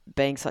and it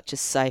being such a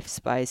safe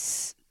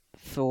space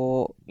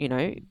for,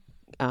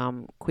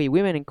 queer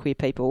women and queer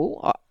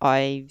people,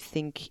 I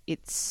think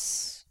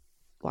it's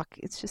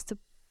just a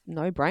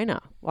no-brainer.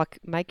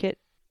 Make it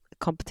a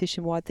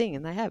competition-wide thing,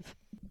 and they have.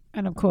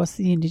 And of course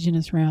the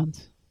Indigenous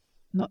rounds,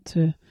 not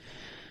to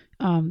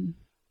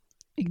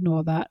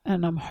ignore that.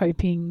 And I'm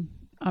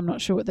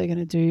not sure what they're going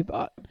to do,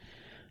 but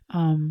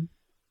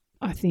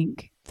I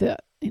think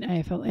that in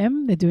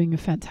AFLM they're doing a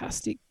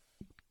fantastic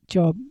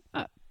job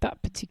at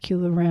that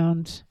particular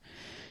round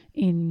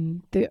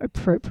in the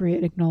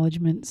appropriate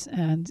acknowledgements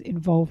and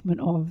involvement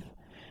of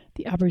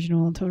the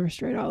Aboriginal and Torres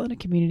Strait Islander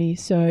community.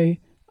 So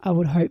I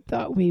would hope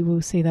that we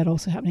will see that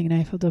also happening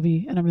in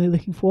AFLW, and I'm really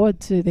looking forward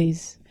to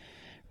these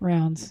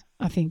rounds.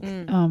 I think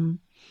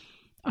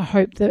I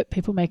hope that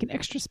people make an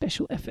extra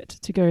special effort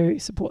to go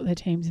support their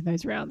teams in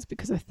those rounds,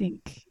 because I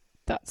think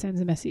that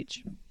sends a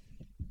message.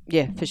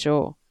 Yeah, for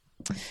sure.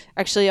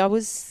 Actually, I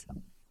was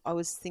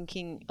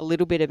thinking a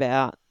little bit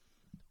about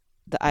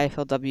the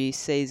AFLW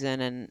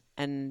season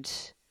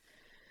and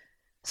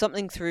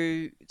something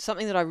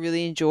that I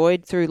really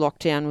enjoyed through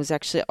lockdown was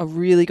actually I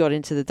really got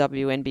into the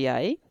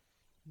WNBA,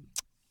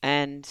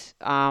 and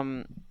I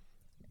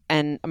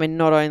mean,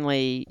 not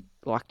only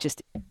like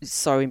just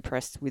so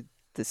impressed with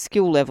the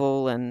skill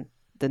level and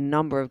the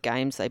number of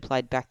games they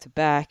played back to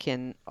back,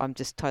 and I'm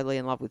just totally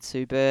in love with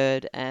Sue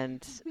Bird,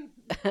 and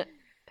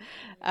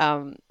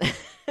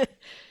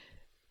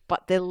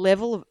but their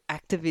level of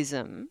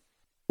activism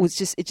was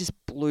it just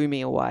blew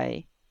me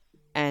away,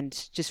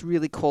 and just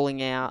really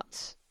calling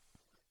out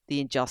the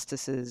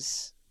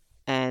injustices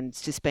and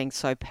just being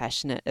so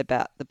passionate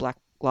about the Black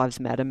Lives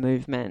Matter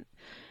movement.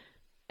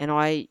 And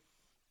I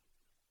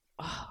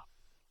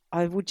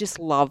would just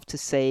love to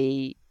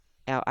see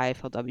our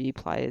AFLW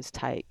players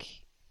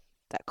take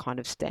that kind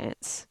of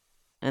stance.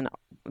 And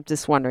I'm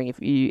just wondering if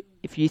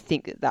you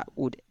think that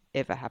would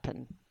ever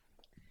happen.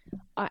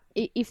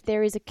 If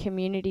there is a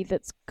community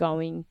that's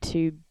going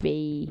to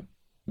be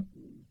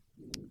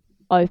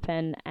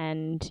open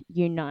and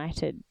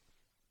united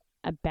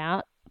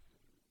about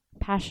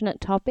passionate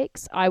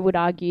topics, I would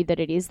argue that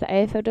it is the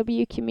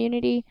AFLW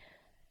community.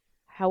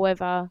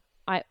 However,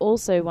 I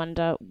also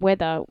wonder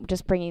whether,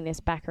 just bringing this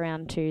back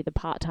around to the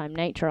part-time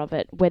nature of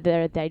it,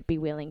 whether they'd be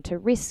willing to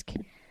risk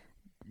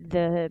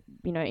the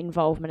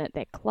involvement at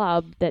their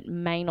club that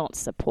may not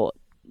support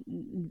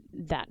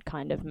that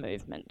kind of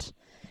movement.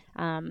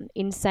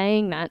 In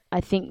saying that,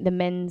 I think the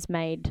men's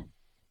made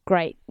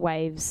great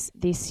waves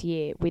this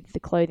year with the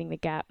Clothing the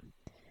Gap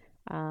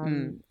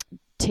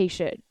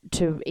T-shirt,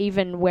 to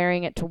even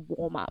wearing it to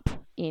warm up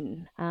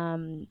in.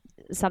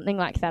 Something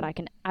like that, I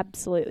can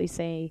absolutely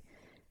see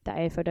the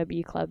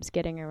AFLW clubs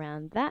getting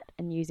around that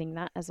and using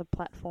that as a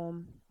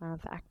platform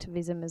for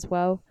activism as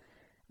well.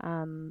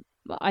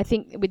 I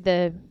think with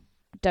the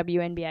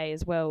WNBA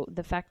as well,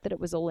 the fact that it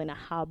was all in a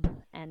hub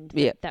and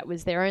that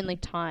was their only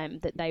time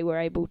that they were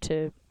able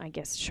to, I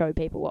guess, show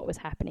people what was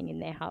happening in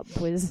their hub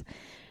was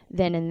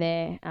then and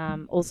there,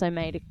 also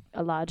made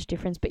a large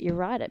difference. But you're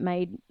right, it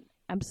made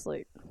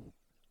absolute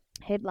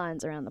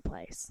headlines around the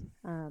place.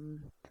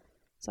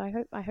 So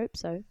I hope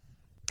so.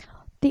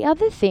 The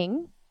other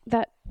thing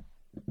that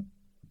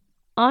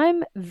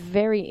I'm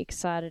very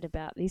excited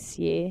about this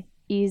year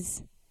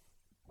is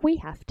we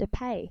have to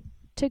pay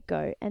to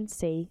go and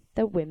see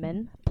the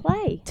women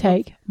play.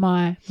 Take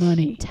my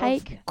money.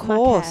 Take of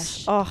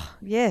course. my cash. Oh,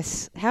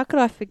 yes. How could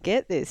I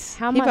forget this?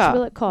 How much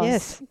will it cost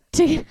yes.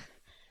 to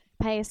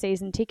pay a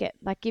season ticket?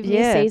 Like, give me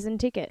a season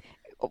ticket.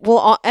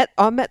 Well,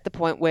 I'm at the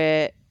point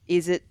where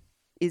is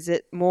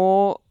it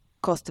more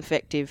cost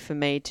effective for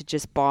me to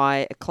just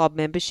buy a club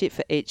membership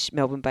for each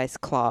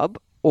Melbourne-based club,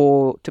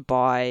 or to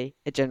buy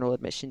a general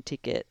admission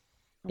ticket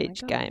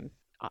each game?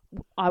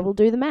 I will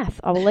do the math.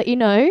 I will let you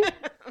know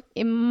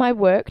in my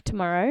work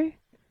tomorrow.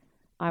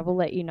 I will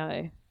let you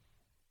know,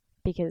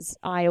 because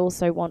I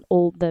also want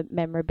all the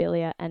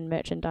memorabilia and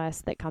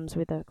merchandise that comes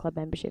with a club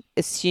membership.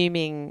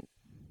 Assuming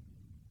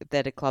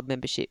that a club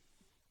membership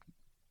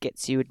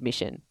gets you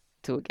admission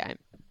to a game.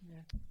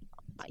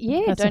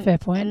 Yeah, that's a fair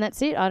point. And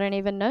that's it. I don't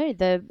even know.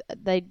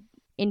 They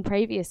in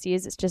previous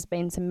years, it's just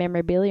been some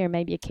memorabilia,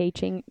 maybe a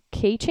keychain.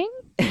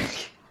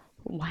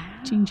 Wow.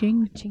 Ching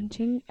ching. Ching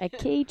ching. A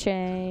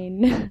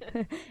keychain.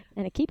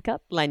 And a keep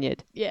cup.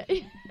 Lanyard. Yeah.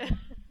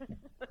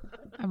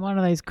 And one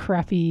of those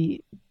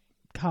crappy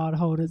card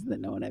holders that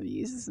no one ever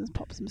uses and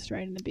pops them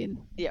straight in the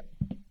bin. Yep.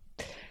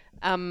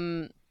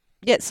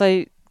 Yeah,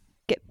 so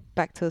get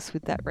back to us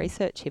with that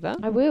research, Hiba.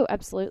 I will,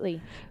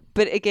 absolutely.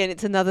 But again,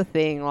 it's another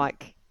thing,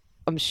 like,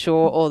 I'm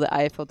sure all the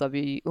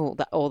AFLW,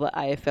 all the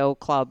AFL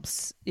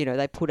clubs,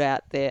 they put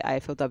out their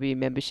AFLW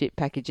membership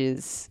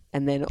packages,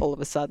 and then all of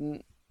a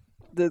sudden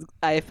the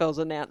AFL's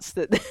announced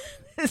that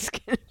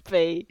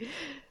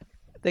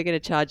they're going to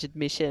charge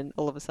admission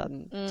all of a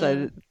sudden.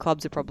 So the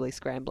clubs are probably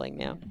scrambling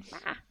now.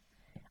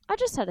 I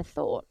just had a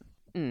thought.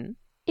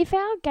 If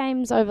our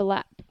games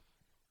overlap,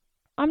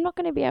 I'm not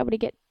going to be able to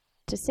get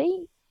to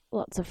see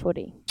lots of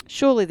footy.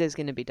 Surely there's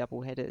going to be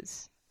double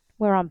headers.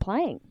 Where I'm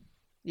playing?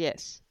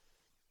 Yes.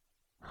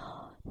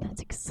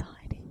 That's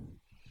exciting.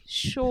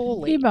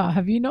 Surely. Hiba,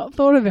 have you not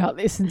thought about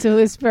this until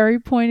this very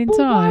point in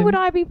time? Why would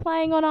I be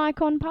playing on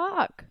Icon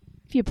Park?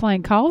 If you're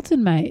playing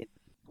Carlton, mate.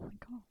 Oh my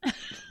God.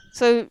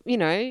 So,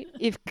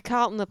 if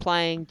Carlton are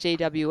playing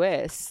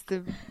GWS,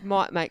 it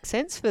might make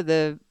sense for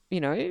their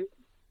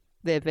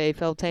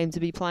VFL team to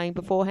be playing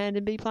beforehand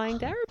and be playing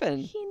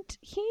Darebin.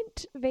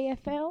 Hint,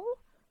 VFL.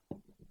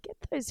 Get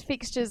those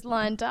fixtures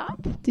lined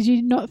up. Did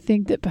you not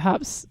think that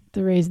perhaps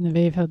the reason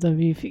the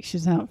VFLW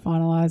fixtures aren't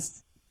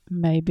finalised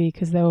may be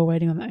because they were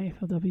waiting on the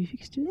AFLW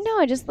fixtures? No,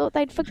 I just thought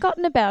they'd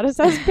forgotten about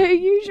us as per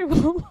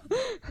usual.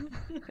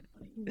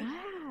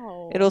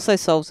 Wow. It also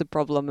solves the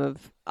problem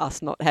of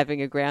us not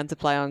having a ground to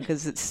play on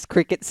because it's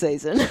cricket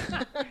season.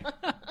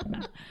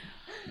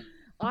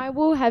 I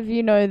will have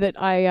you know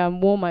that I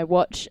wore my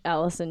watch,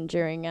 Alison,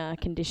 during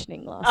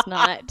conditioning last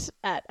night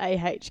at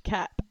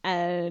AH-CAP,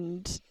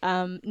 and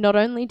not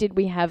only did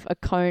we have a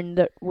cone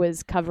that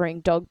was covering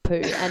dog poo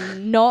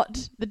and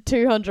not the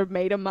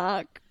 200-metre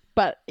mark,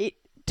 but it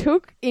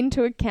took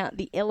into account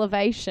the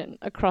elevation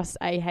across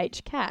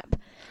AH-CAP.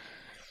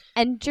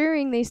 And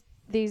during these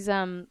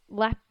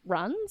lap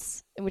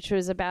runs, which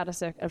was about a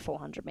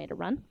 400-metre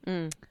run,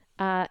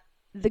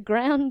 the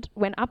ground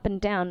went up and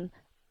down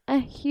a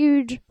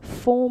huge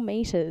 4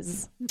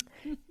 meters.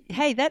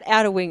 Hey, that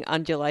outer wing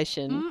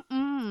undulation,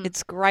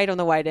 it's great on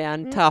the way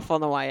down, tough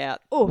on the way out.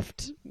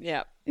 Oofed.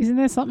 Yeah. Isn't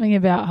there something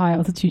about high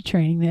altitude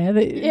training there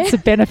that it's a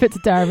benefit to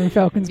Darebin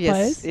Falcons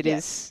players? Yes, it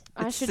is.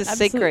 It's the absolutely,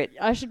 secret.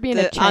 I should be in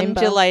a The chamber.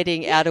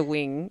 undulating outer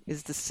wing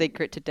is the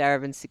secret to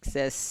Darebin's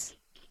success.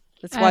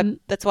 That's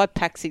why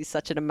Paxi is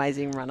such an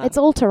amazing runner. It's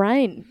all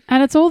terrain.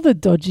 And it's all the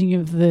dodging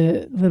of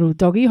the little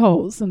doggy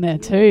holes in there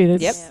too.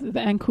 That's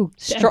the ankle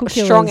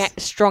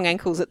strong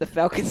ankles at the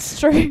Falcons. It's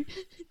true.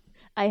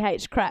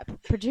 crap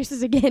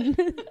produces again.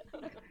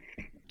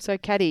 So,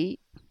 Caddy,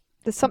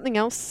 there's something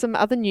else, some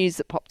other news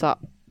that popped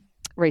up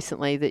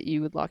recently that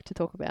you would like to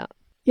talk about.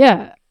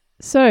 Yeah.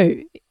 So,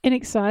 in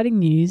exciting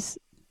news,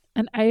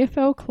 an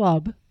AFL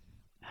club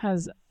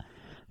has,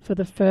 for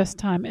the first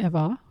time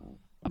ever,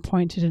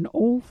 appointed an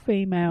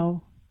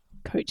all-female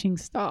coaching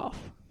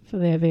staff for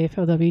their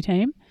VFLW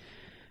team.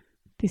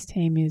 This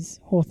team is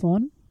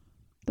Hawthorn,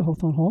 the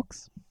Hawthorn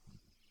Hawks,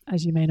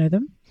 as you may know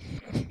them.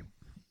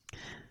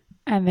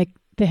 And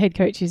the head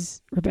coach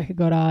is Rebecca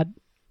Goddard,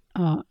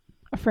 a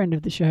friend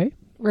of the show.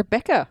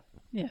 Rebecca.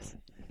 Yes.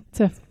 It's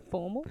a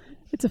Formal.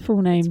 It's a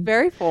full name. It's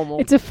very formal.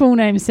 It's a full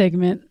name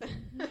segment.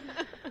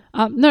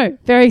 No,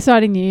 very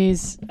exciting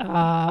news.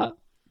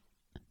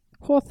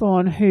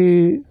 Hawthorn,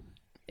 who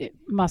it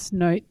must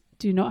note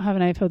do not have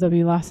an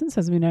AFLW license,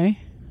 as we know.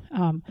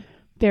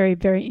 Very,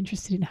 very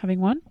interested in having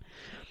one.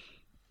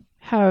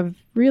 Have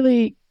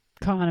really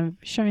kind of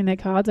shown their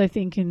cards, I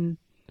think, and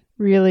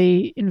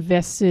really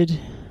invested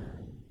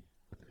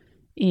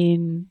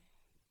in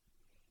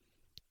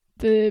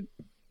the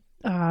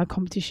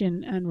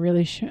competition and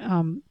really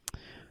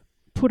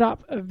put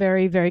up a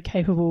very, very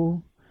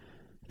capable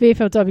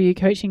VFLW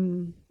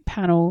coaching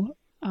panel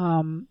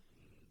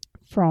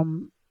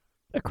from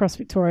across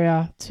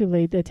Victoria to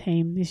lead their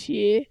team this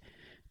year.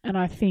 And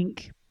I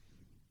think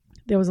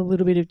there was a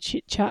little bit of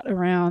chit-chat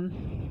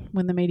around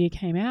when the media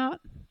came out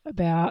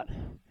about,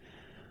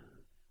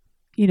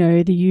 you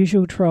know, the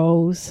usual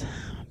trolls.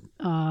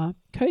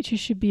 Coaches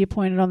should be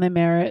appointed on their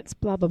merits,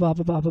 blah, blah, blah,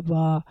 blah, blah, blah,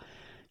 blah.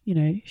 You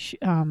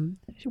know,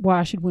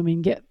 why should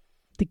women get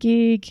the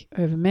gig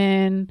over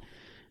men?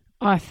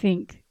 I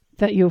think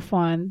that you'll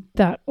find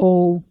that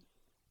all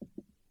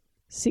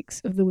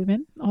 6 of the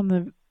women on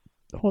the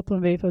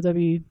Hawthorn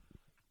VFLW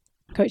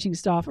coaching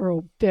staff are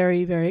all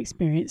very, very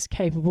experienced,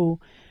 capable,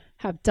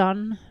 have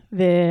done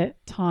their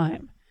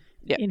time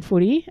in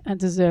footy and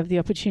deserve the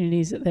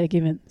opportunities that they're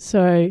given.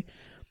 So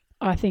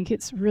I think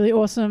it's really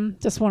awesome.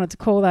 Just wanted to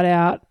call that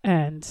out,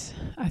 and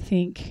I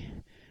think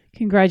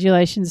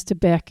congratulations to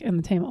Beck and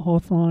the team at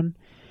Hawthorn.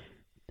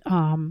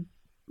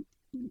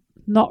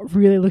 Not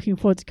really looking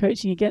forward to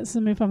coaching against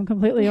them, if I'm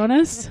completely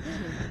honest.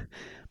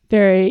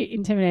 Very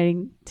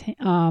intimidating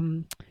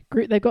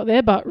group they've got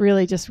there, but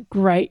really just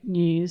great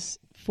news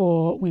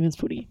for women's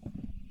footy.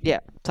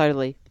 Yeah,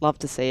 totally. Love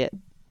to see it.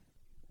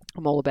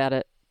 I'm all about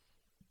it.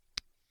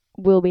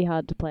 Will be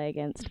hard to play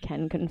against,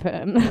 can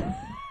confirm.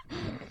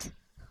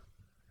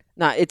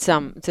 No, it's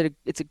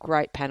a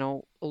great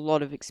panel. A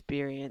lot of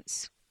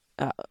experience,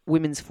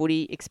 women's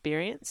footy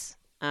experience.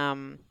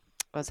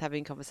 I was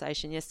having a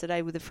conversation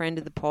yesterday with a friend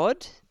of the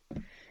pod,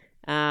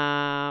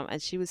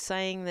 and she was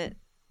saying that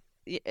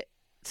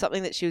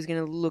something that she was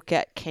going to look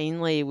at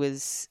keenly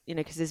was, you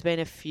know, because there's been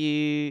a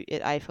few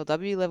at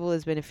AFLW level,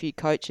 there's been a few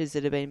coaches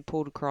that have been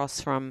pulled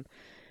across from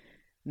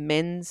the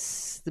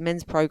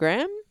men's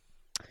program,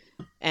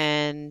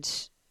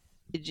 and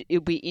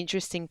it'll be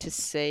interesting to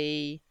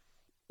see,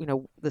 you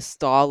know, the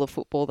style of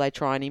football they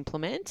try and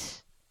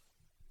implement,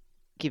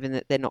 given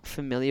that they're not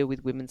familiar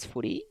with women's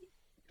footy.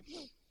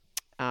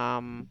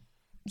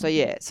 So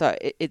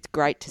it's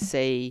great to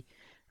see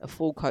a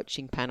full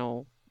coaching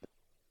panel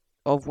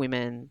of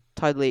women,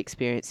 totally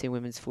experienced in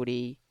women's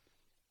footy.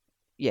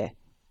 Yeah,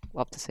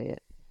 love to see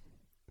it.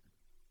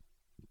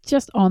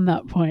 Just on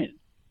that point,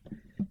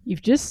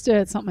 you've just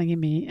stirred something in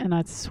me, and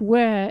I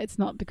swear it's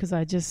not because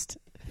I just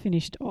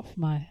finished off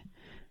my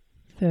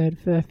third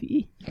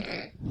Furphy.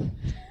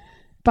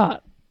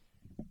 But,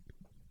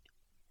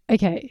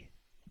 okay,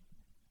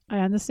 I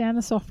understand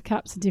the soft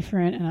caps are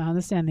different and I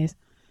understand this.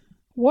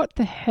 What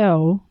the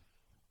hell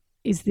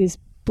is this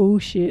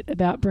bullshit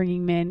about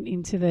bringing men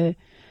into the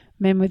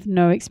men with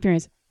no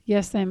experience?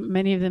 Yes,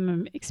 many of them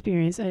are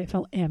experienced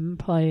AFLM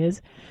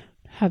players,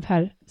 have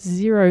had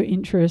zero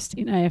interest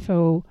in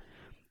AFL,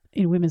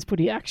 in women's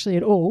footy actually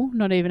at all,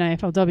 not even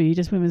AFLW,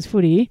 just women's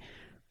footy,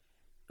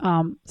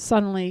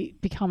 suddenly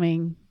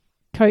becoming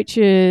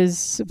coaches,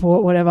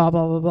 support, whatever,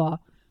 blah, blah, blah.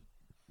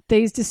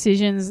 These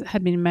decisions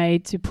had been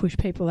made to push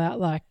people out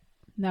like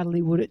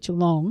Natalie Wood at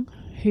Geelong,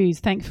 who's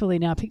thankfully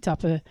now picked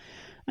up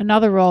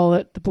another role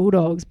at the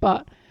Bulldogs.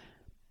 But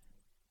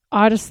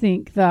I just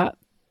think that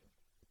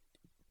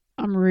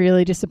I'm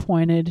really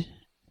disappointed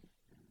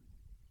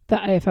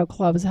that AFL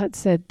clubs had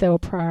said they were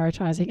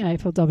prioritising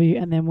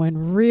AFLW, and then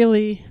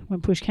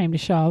when push came to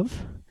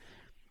shove,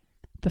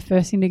 the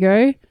first thing to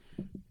go,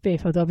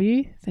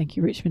 VFLW, thank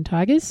you Richmond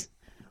Tigers,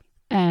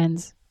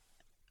 and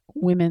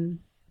women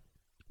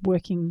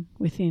working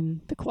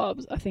within the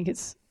clubs. I think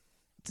it's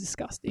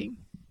disgusting.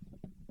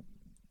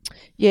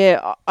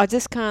 Yeah, I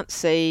just can't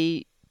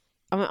see.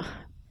 I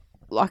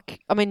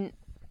mean,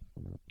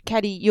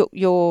 Caddy,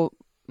 you're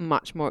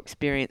much more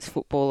experienced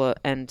footballer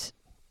and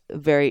a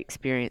very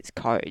experienced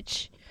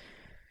coach,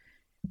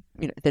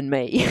 than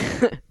me.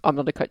 I'm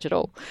not a coach at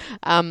all.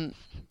 Not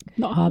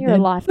hard. You're then.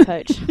 a life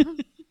coach.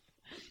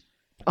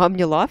 I'm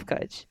your life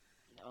coach.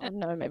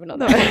 No, maybe not.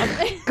 No,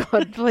 That.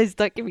 God, please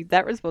don't give me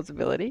that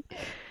responsibility.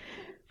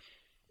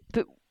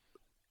 But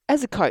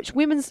as a coach,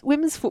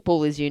 women's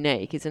football is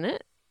unique, isn't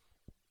it?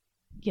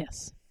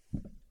 Yes.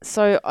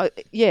 So I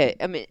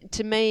mean,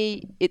 to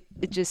me, it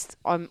just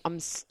I'm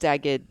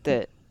staggered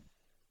that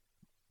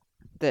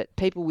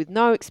people with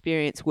no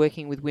experience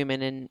working with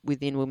women and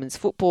within women's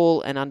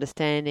football and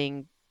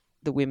understanding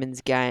the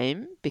women's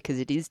game, because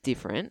it is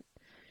different,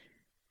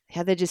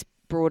 how they just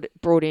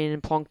brought in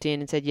and plonked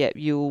in and said, "Yeah,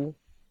 you'll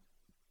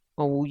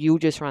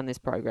just run this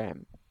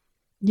program."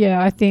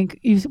 Yeah, I think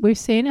we've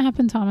seen it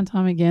happen time and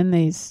time again.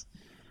 These,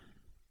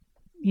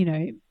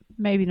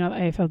 maybe not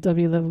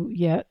AFLW level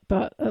yet,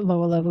 but at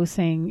lower level,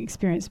 seeing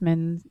experienced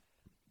men,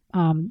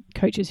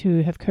 coaches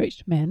who have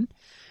coached men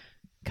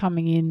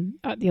coming in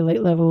at the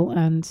elite level,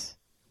 and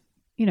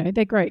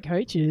they're great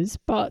coaches,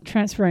 but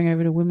transferring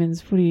over to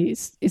women's footy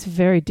is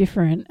very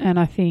different. And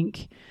I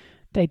think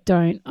they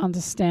don't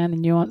understand the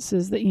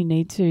nuances that you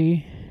need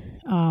to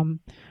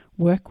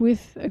work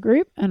with a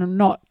group. And I'm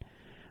not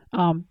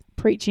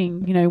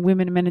preaching,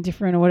 women and men are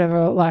different or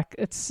whatever. Like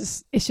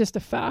it's just a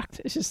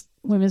fact. It's just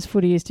women's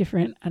footy is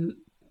different, and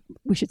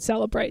we should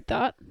celebrate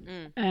that.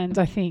 And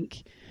I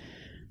think,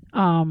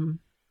 I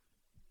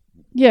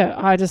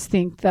just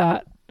think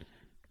that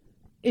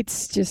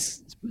it's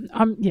just,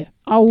 I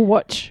will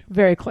watch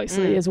very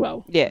closely as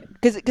well. Yeah,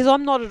 because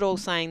I'm not at all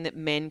saying that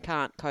men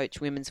can't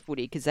coach women's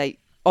footy, because they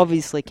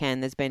obviously can.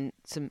 There's been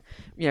some,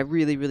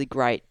 really, really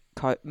great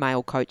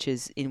male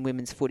coaches in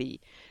women's footy.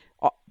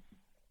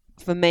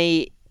 For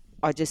me,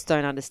 I just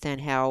don't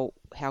understand how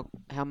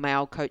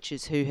male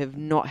coaches who have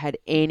not had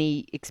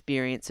any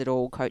experience at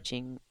all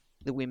coaching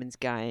the women's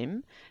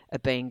game are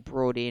being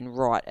brought in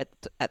right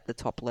at the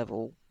top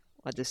level.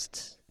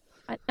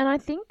 And I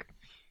think,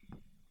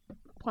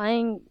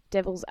 playing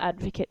devil's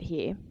advocate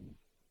here,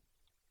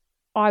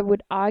 I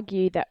would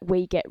argue that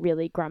we get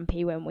really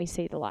grumpy when we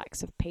see the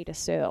likes of Peter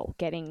Searle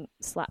getting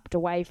slapped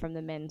away from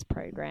the men's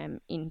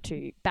program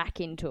back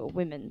into a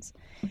women's.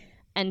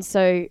 And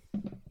so,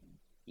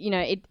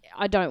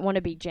 I don't want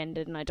to be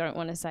gendered, and I don't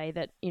want to say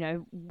that,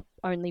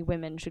 only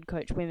women should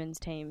coach women's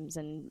teams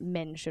and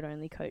men should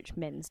only coach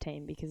men's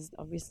team, because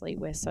obviously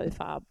we're so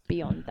far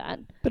beyond that.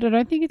 But I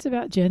don't think it's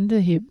about gender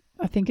here.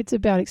 I think it's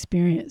about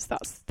experience.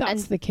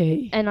 That's the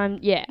key.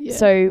 And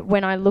so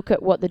when I look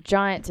at what the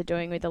Giants are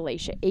doing with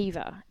Alicia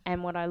Eva,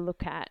 and what I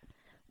look at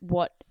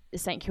what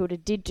St Kilda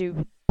did do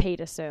with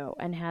Peter Searle,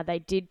 and how they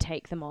did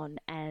take them on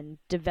and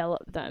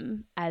develop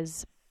them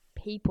as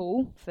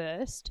people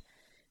first,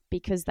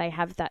 because they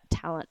have that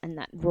talent and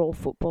that raw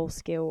football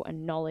skill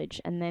and knowledge,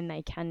 and then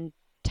they can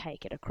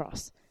take it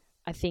across.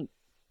 I think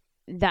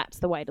that's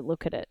the way to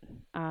look at it.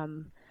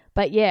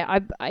 But yeah,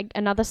 I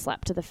another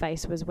slap to the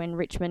face was when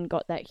Richmond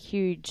got that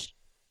huge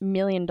 $1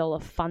 million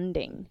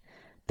funding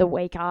the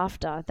week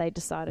after they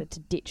decided to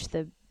ditch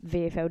the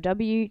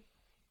VFLW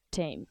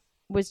team.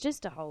 It was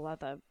just a whole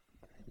other...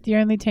 The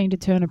only team to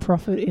turn a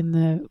profit in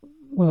the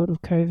world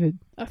of COVID,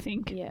 I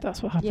think. Yeah.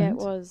 That's what happened. Yeah, it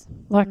was.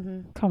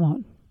 Come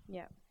on.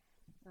 Yeah.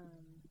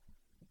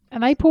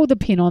 And they pulled the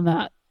pin on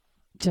that,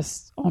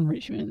 just on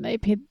Richmond. They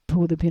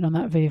pulled the pin on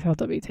that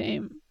VFLW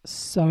team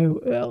so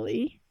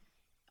early,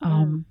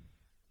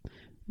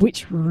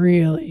 which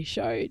really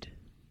showed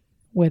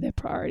where their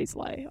priorities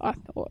lay, I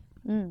thought,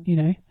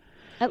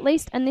 At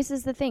least, and this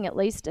is the thing, at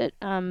least at,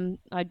 I've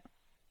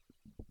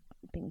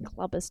been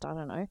clubbist, I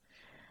don't know,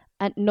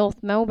 at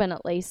North Melbourne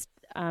at least,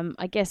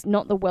 I guess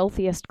not the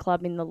wealthiest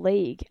club in the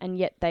league, and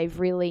yet they've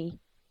really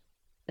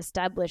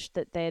established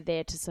that they're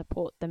there to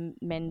support the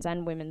men's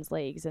and women's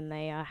leagues, and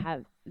they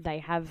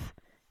have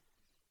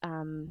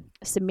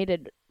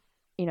submitted,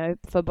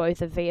 for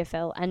both a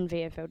VFL and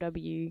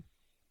VFLW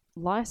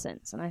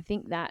license. And I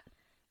think that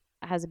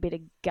has a bit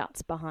of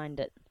guts behind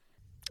it.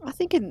 I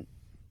think in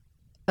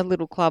a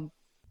little club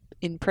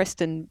in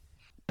Preston,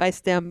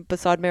 based down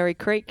beside Merry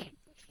Creek,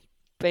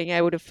 being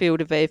able to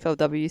field a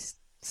VFLW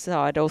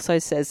side also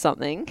says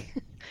something.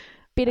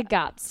 Bit of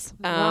guts,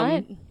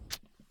 right?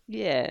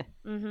 Yeah.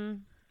 Mm-hmm.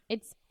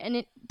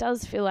 It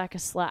does feel like a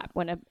slap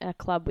when a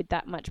club with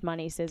that much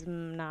money says,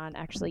 nah,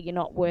 actually, you're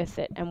not worth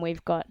it. And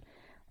we've got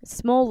a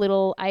small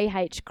little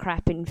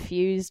crap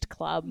infused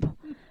club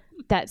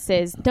that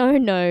says,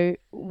 no,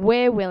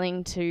 we're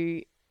willing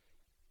to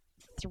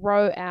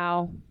throw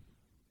our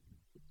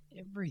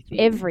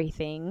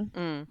everything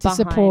to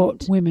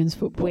support women's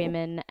football.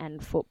 Women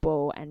and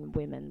football and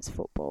women's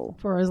football.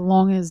 For as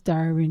long as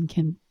Darwin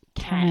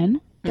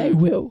can they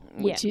will,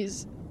 which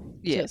is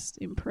just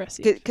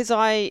impressive. Because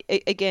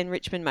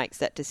Richmond makes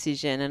that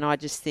decision, and I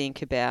just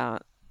think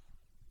about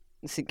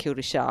the St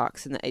Kilda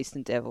Sharks and the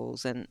Eastern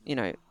Devils, and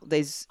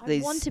these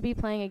want to be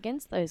playing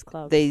against those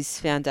clubs. These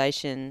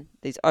foundation,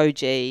 these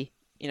OG,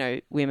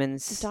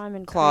 women's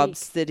Diamond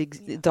clubs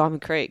Creek.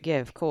 Diamond Creek, yeah,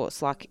 of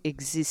course,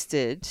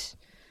 existed,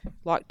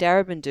 like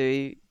Darebin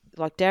do.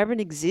 Like Darebin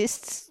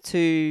exists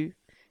to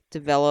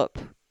develop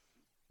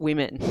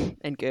women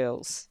and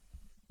girls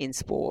in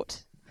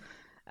sport.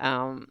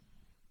 And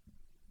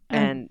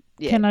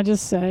can I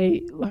just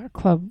say, like a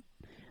club,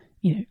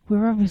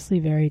 we're obviously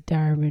very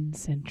Darebin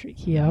centric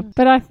here,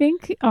 but I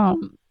think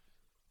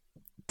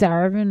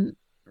Darebin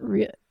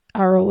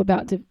are all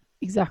about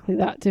exactly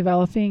that,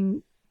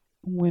 developing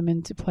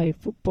women to play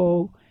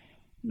football,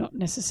 not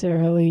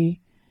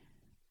necessarily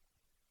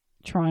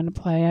trying to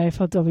play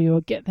AFLW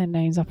or get their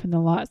names up in the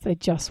lights. They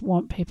just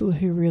want people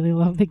who really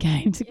love the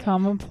game to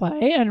come and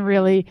play and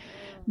really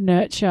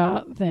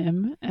nurture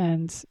them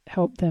and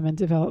help them and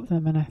develop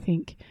them. And I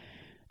think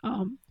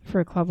for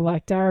a club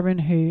like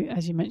Darebin, who,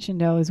 as you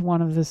mentioned, Elle, is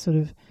one of the sort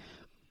of,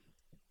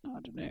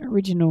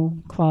 original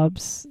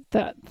clubs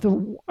that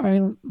the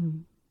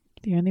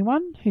only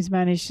one who's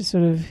managed to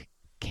sort of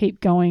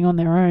keep going on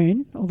their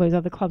own. All those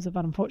other clubs have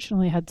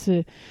unfortunately had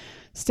to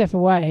step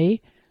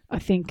away, I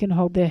think, can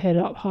hold their head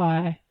up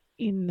high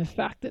in the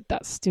fact that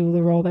that's still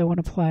the role they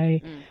want to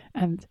play,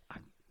 and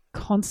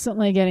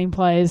constantly getting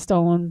players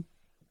stolen.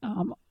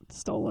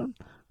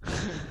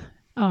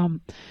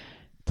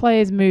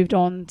 Players moved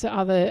on to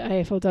other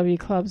AFLW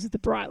clubs with the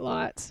bright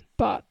lights,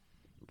 but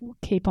we'll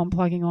keep on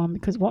plugging on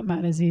because what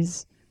matters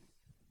is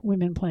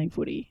women playing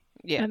footy.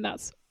 Yeah. And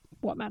that's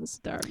what matters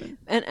to Darebin.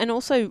 And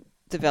also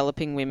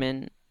developing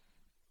women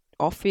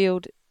off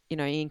field,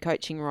 in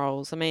coaching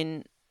roles. I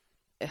mean,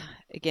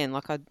 again,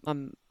 like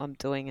I'm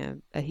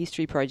doing a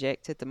history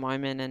project at the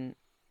moment and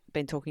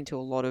been talking to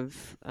a lot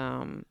of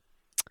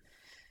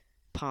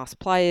past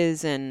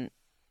players and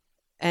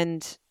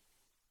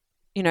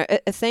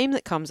a theme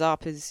that comes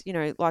up is,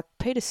 like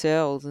Peter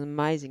Searle's an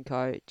amazing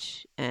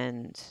coach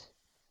and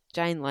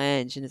Jane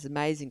Lange is an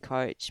amazing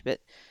coach, but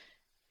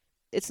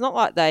it's not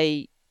like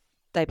they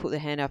put their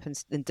hand up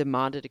and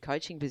demanded a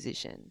coaching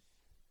position.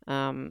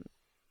 It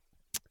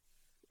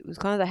was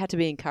kind of, they had to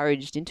be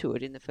encouraged into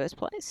it in the first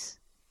place.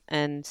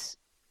 And,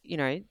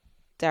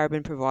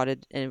 Darebin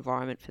provided an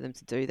environment for them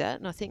to do that.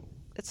 And I think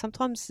that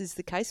sometimes is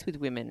the case with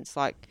women. It's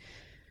like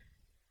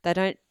they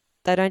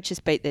don't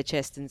just beat their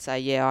chest and say,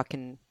 yeah, I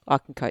can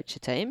coach a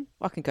team.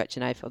 I can coach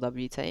an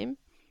AFLW team.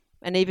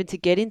 And even to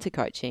get into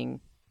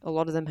coaching, a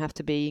lot of them have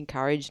to be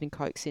encouraged and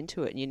coaxed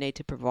into it. And you need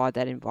to provide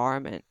that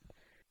environment,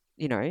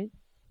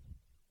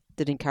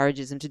 that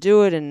encourages them to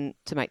do it and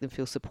to make them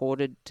feel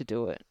supported to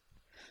do it.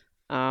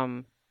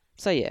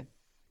 So, yeah,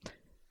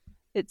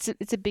 it's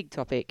a big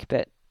topic,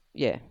 but,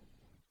 yeah.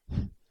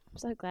 I'm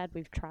so glad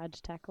we've tried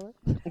to tackle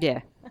it.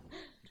 Yeah.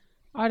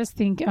 I just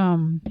think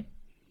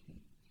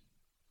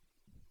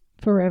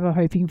forever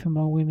hoping for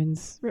more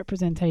women's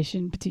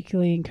representation,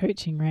 particularly in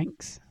coaching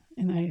ranks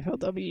in the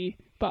AFLW,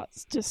 but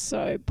it's just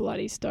so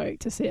bloody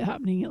stoked to see it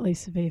happening, at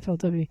least at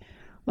VFLW.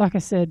 Like I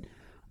said,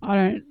 I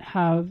don't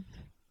have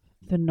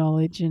the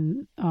knowledge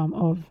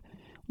of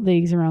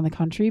leagues around the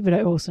country, but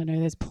I also know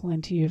there's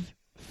plenty of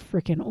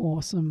freaking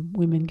awesome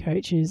women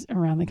coaches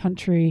around the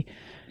country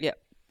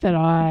that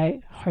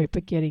I hope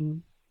are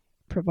getting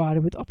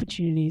provided with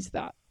opportunities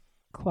that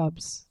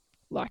clubs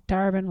like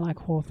Darebin, like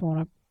Hawthorn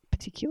in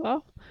particular,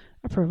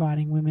 are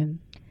providing women.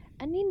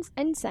 And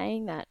in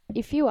saying that,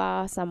 if you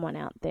are someone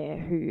out there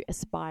who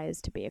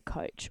aspires to be a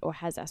coach or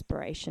has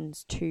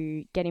aspirations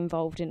to get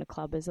involved in a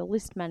club as a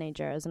list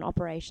manager, as an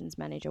operations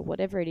manager,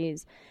 whatever it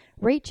is,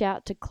 reach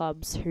out to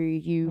clubs who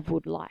you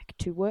would like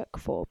to work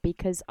for,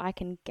 because I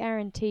can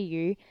guarantee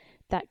you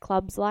that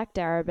clubs like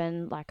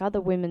Darebin, like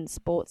other women's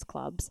sports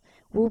clubs,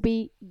 will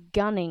be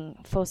gunning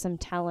for some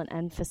talent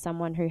and for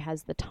someone who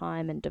has the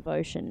time and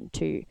devotion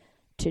to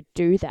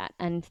do that.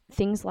 And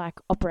things like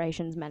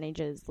operations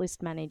managers,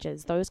 list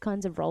managers, those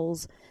kinds of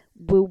roles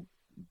will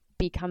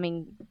be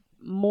becoming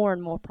more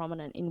and more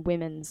prominent in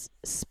women's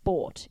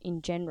sport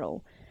in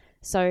general.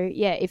 So,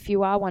 yeah, if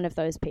you are one of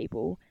those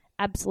people,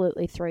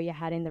 absolutely throw your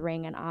hat in the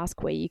ring and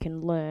ask where you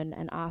can learn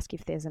and ask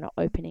if there's an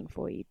opening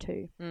for you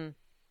too.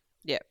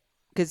 Yeah,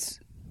 because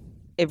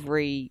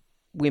every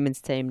women's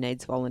team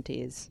needs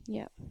volunteers.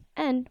 Yeah.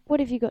 And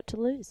what have you got to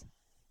lose?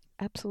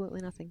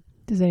 Absolutely nothing.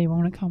 Does anyone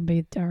want to come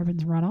be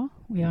Darabin's runner?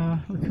 We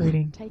are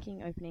recruiting.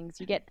 Taking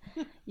openings.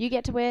 You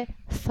get to wear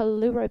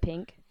fluoro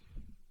pink,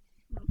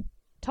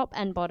 top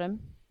and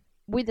bottom,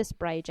 with a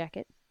spray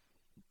jacket,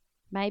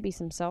 maybe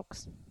some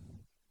socks,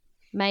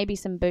 maybe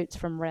some boots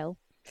from Rel.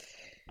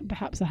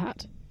 Perhaps a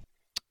hat.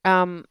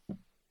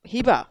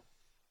 Hiba,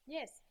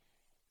 Yes.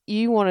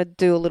 you want to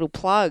do a little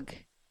plug?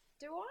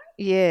 Do I?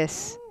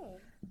 Yes.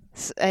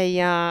 It's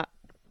a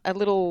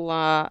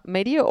little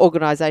media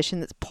organisation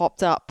that's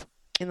popped up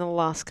in the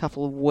last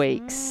couple of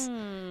weeks,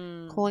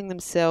 calling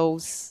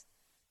themselves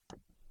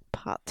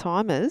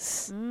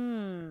Part-Timers.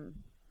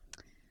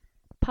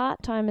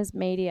 Part-Timers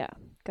Media.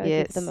 Go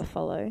Yes. give them a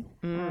follow.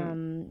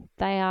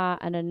 They are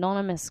an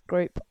anonymous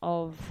group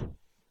of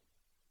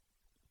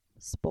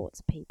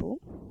sports people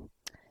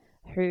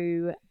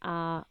who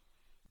are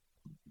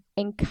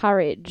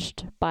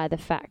encouraged by the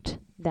fact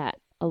that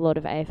a lot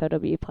of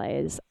AFLW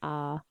players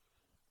are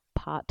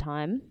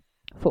part-time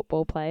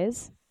football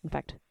players. In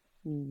fact,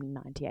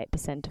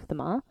 98% of them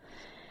are.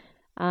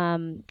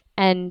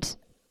 And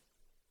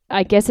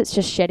I guess it's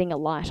just shedding a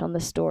light on the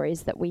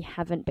stories that we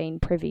haven't been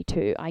privy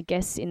to. I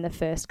guess in the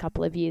first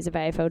couple of years of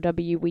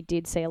AFLW, we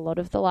did see a lot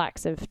of the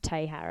likes of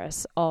Tay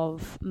Harris,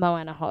 of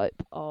Moana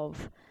Hope,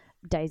 of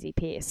Daisy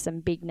Pearce, some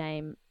big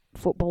name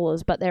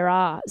footballers, but there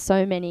are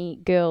so many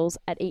girls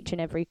at each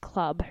and every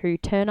club who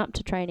turn up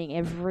to training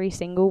every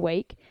single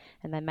week,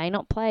 and they may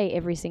not play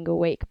every single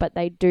week, but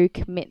they do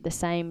commit the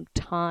same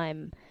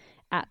time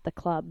at the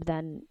club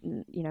than,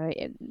 you know,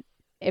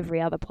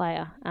 every other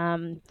player.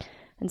 And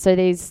so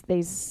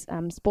these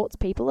sports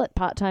people at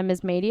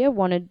Part-Timers Media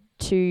wanted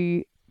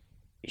to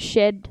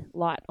shed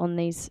light on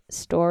these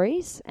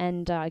stories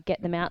and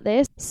get them out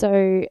there.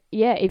 So,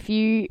 yeah, if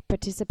you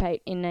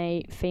participate in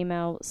a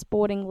female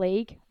sporting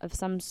league of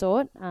some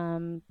sort,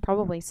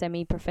 probably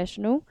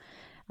semi-professional,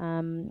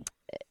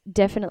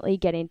 definitely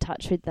get in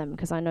touch with them,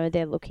 because I know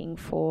they're looking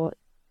for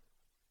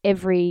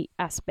every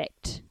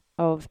aspect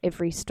of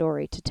every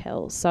story to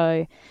tell.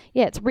 So,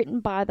 yeah, it's written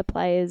by the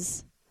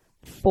players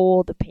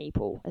for the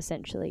people,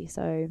 essentially.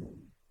 So,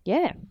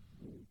 yeah.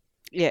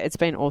 Yeah, it's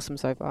been awesome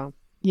so far.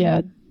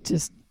 Yeah,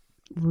 just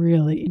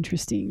really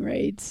interesting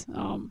reads.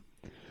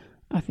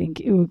 I think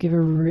it will give a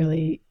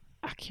really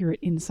accurate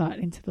insight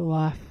into the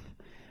life,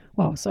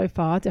 well, so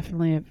far,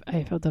 definitely of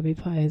AFLW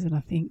players, and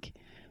I think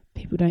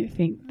people don't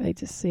think, they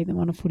just see them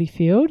on a footy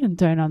field and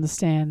don't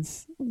understand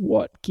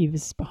what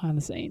gives behind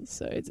the scenes.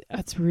 So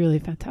it's really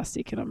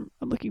fantastic, and I'm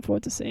looking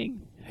forward to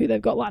seeing who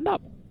they've got lined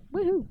up.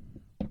 Woohoo.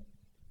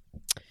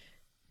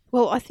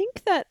 Well, I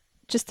think that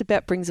just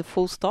about brings a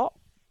full stop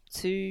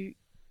to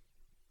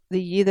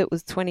the year that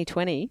was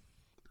 2020.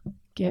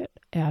 Get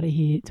out of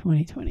here,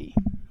 2020.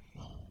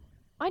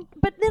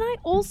 But then I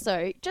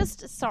also,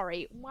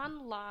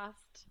 one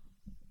last...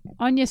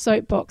 On your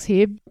soapbox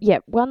here. Yeah,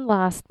 one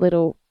last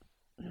little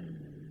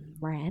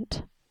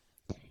rant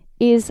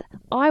is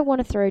I want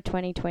to throw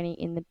 2020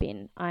 in the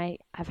bin. I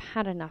have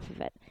had enough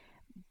of it.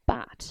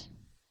 But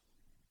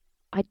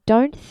I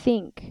don't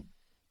think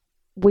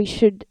we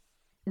should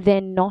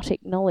then not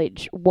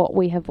acknowledge what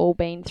we have all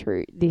been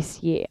through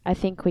this year. I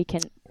think we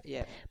can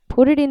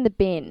put it in the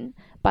bin,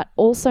 but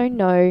also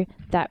know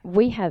that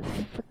we have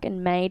freaking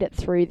made it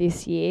through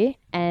this year,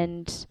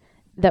 and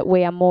that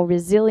we are more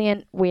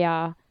resilient, we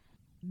are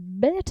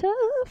better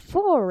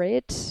for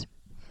it,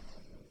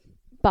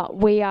 but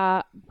we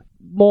are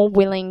more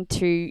willing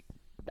to,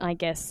 I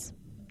guess,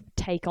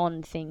 take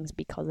on things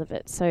because of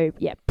it. So,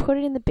 yeah, put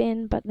it in the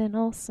bin, but then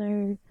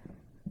also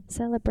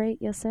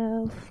celebrate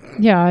yourself.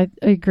 Yeah, I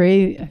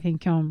agree. I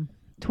think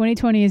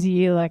 2020 is a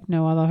year like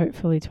no other.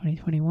 Hopefully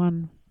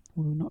 2021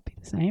 will not be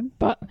the same.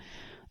 But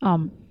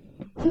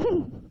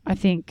I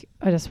think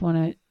I just want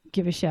to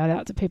give a shout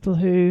out to people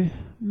who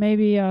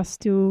maybe are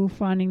still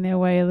finding their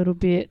way a little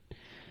bit.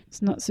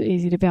 It's not so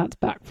easy to bounce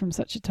back from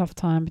such a tough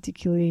time,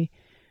 particularly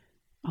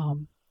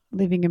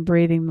living and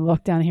breathing. The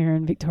lockdown here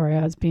in Victoria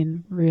has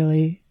been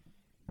really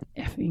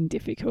effing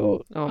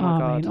difficult. Oh my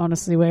God. I mean,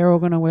 honestly, we're all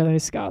going to wear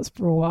those scars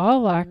for a while.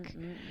 Like,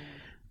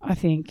 I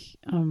think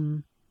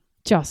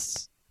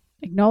just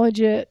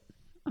acknowledge it,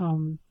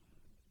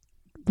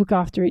 look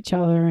after each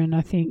other, and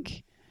I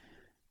think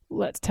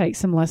let's take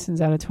some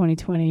lessons out of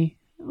 2020.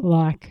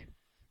 Like,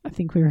 I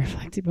think we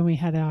reflected when we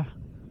had our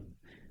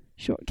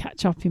short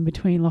catch up in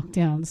between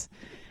lockdowns,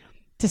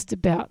 just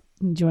about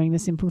enjoying the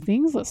simple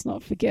things. Let's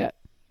not forget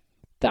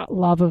that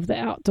love of the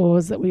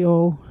outdoors that we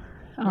all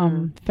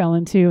fell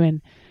into,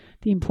 and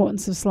the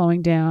importance of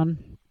slowing down,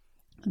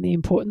 and the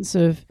importance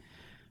of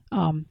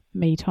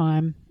me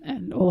time,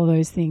 and all of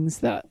those things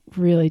that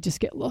really just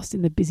get lost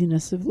in the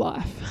busyness of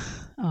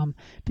life,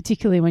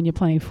 particularly when you're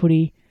playing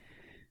footy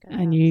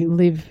and you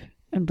live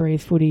and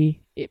breathe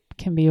footy. It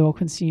can be all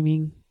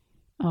consuming,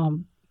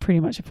 pretty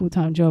much a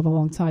full-time job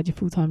alongside your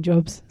full-time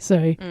jobs.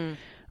 So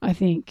I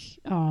think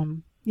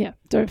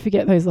don't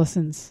forget those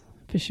lessons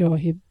for sure.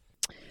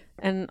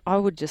 And I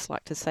would just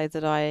like to say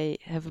that I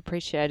have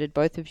appreciated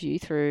both of you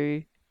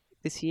through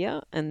this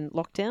year and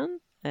lockdown,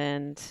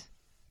 and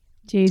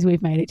Geez,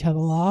 we've made each other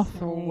laugh.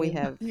 we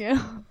have.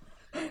 Yeah.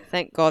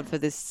 Thank God for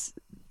this.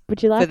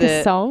 Would you like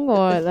the- a song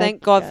or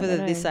Thank God I for don't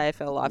know. this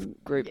AFL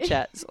Live group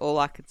chat's all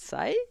I could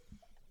say.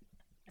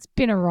 It's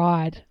been a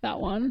ride, that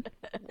one.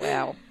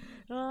 Wow.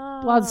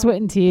 Blood, sweat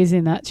and tears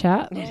in that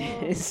chat.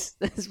 It is.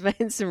 There's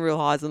been some real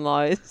highs and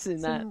lows in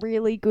that. Some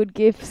really good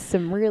gifts,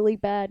 some really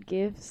bad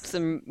gifts.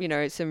 Some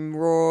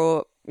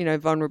raw,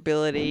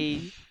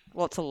 vulnerability,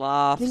 lots of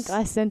laughs. I think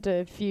I sent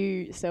a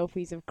few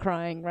selfies of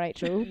crying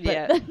Rachel. But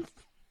Yeah.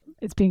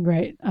 It's been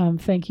great.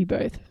 Thank you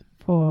both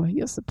for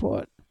your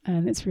support.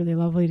 And it's really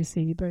lovely to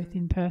see you both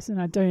in person.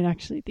 I don't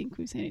actually think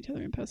we've seen each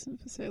other in person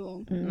for so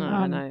long. No,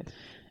 I know.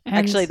 And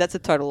Actually, that's a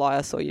total lie.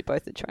 I saw you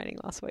both at training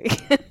last week.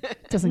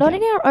 doesn't not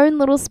count. in our own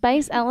little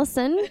space,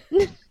 Alison.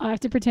 I have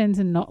to pretend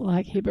to not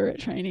like Hibber at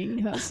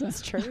training.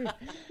 That's True.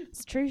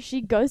 It's true.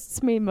 She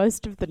ghosts me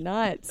most of the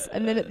nights.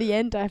 And then at the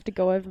end, I have to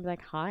go over and be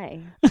like,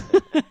 hi.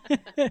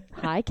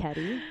 Hi,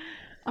 Caddy.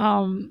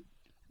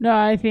 No,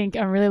 I think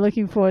I'm really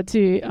looking forward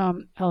to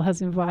Elle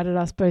has invited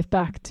us both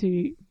back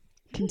to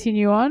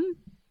continue on.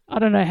 I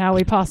don't know how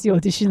we passed the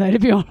audition though, to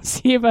be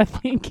honest here, but I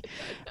think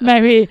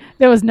maybe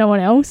there was no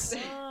one else.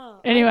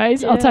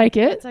 Anyways, I'll take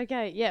it. It's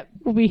okay. Yep.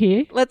 We'll be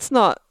here. Let's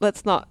not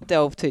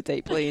delve too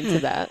deeply into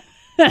that.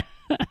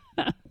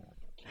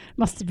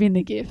 Must have been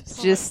the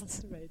gifts.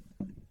 Just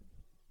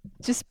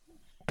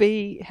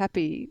be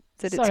happy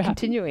that So it's happy.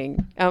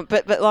 continuing.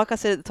 But like I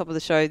said at the top of the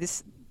show,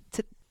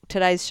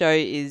 today's show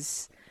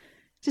is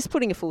just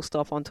putting a full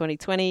stop on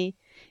 2020.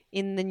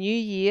 In the new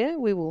year,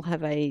 we will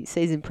have a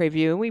season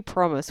preview, and we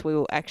promise we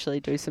will actually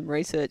do some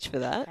research for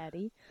that.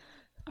 Caddy.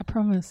 I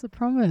promise.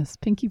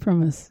 Pinky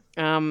promise.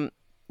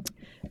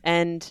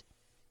 And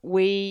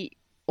we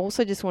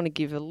also just want to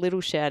give a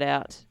little shout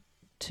out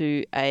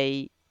to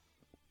a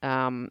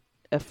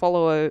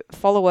follower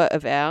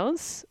of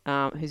ours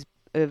who's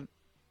a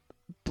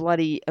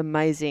bloody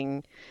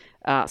amazing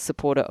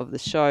supporter of the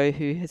show,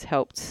 who has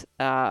helped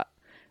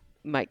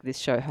make this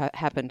show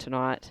happen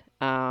tonight.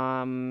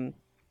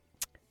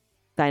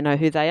 They know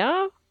who they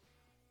are,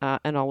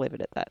 and I'll leave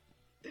it at that.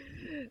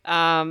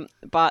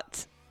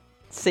 But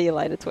see you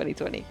later,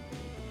 2020.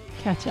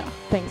 Catch up.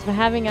 Thanks for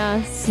having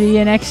us. See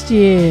you next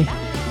year.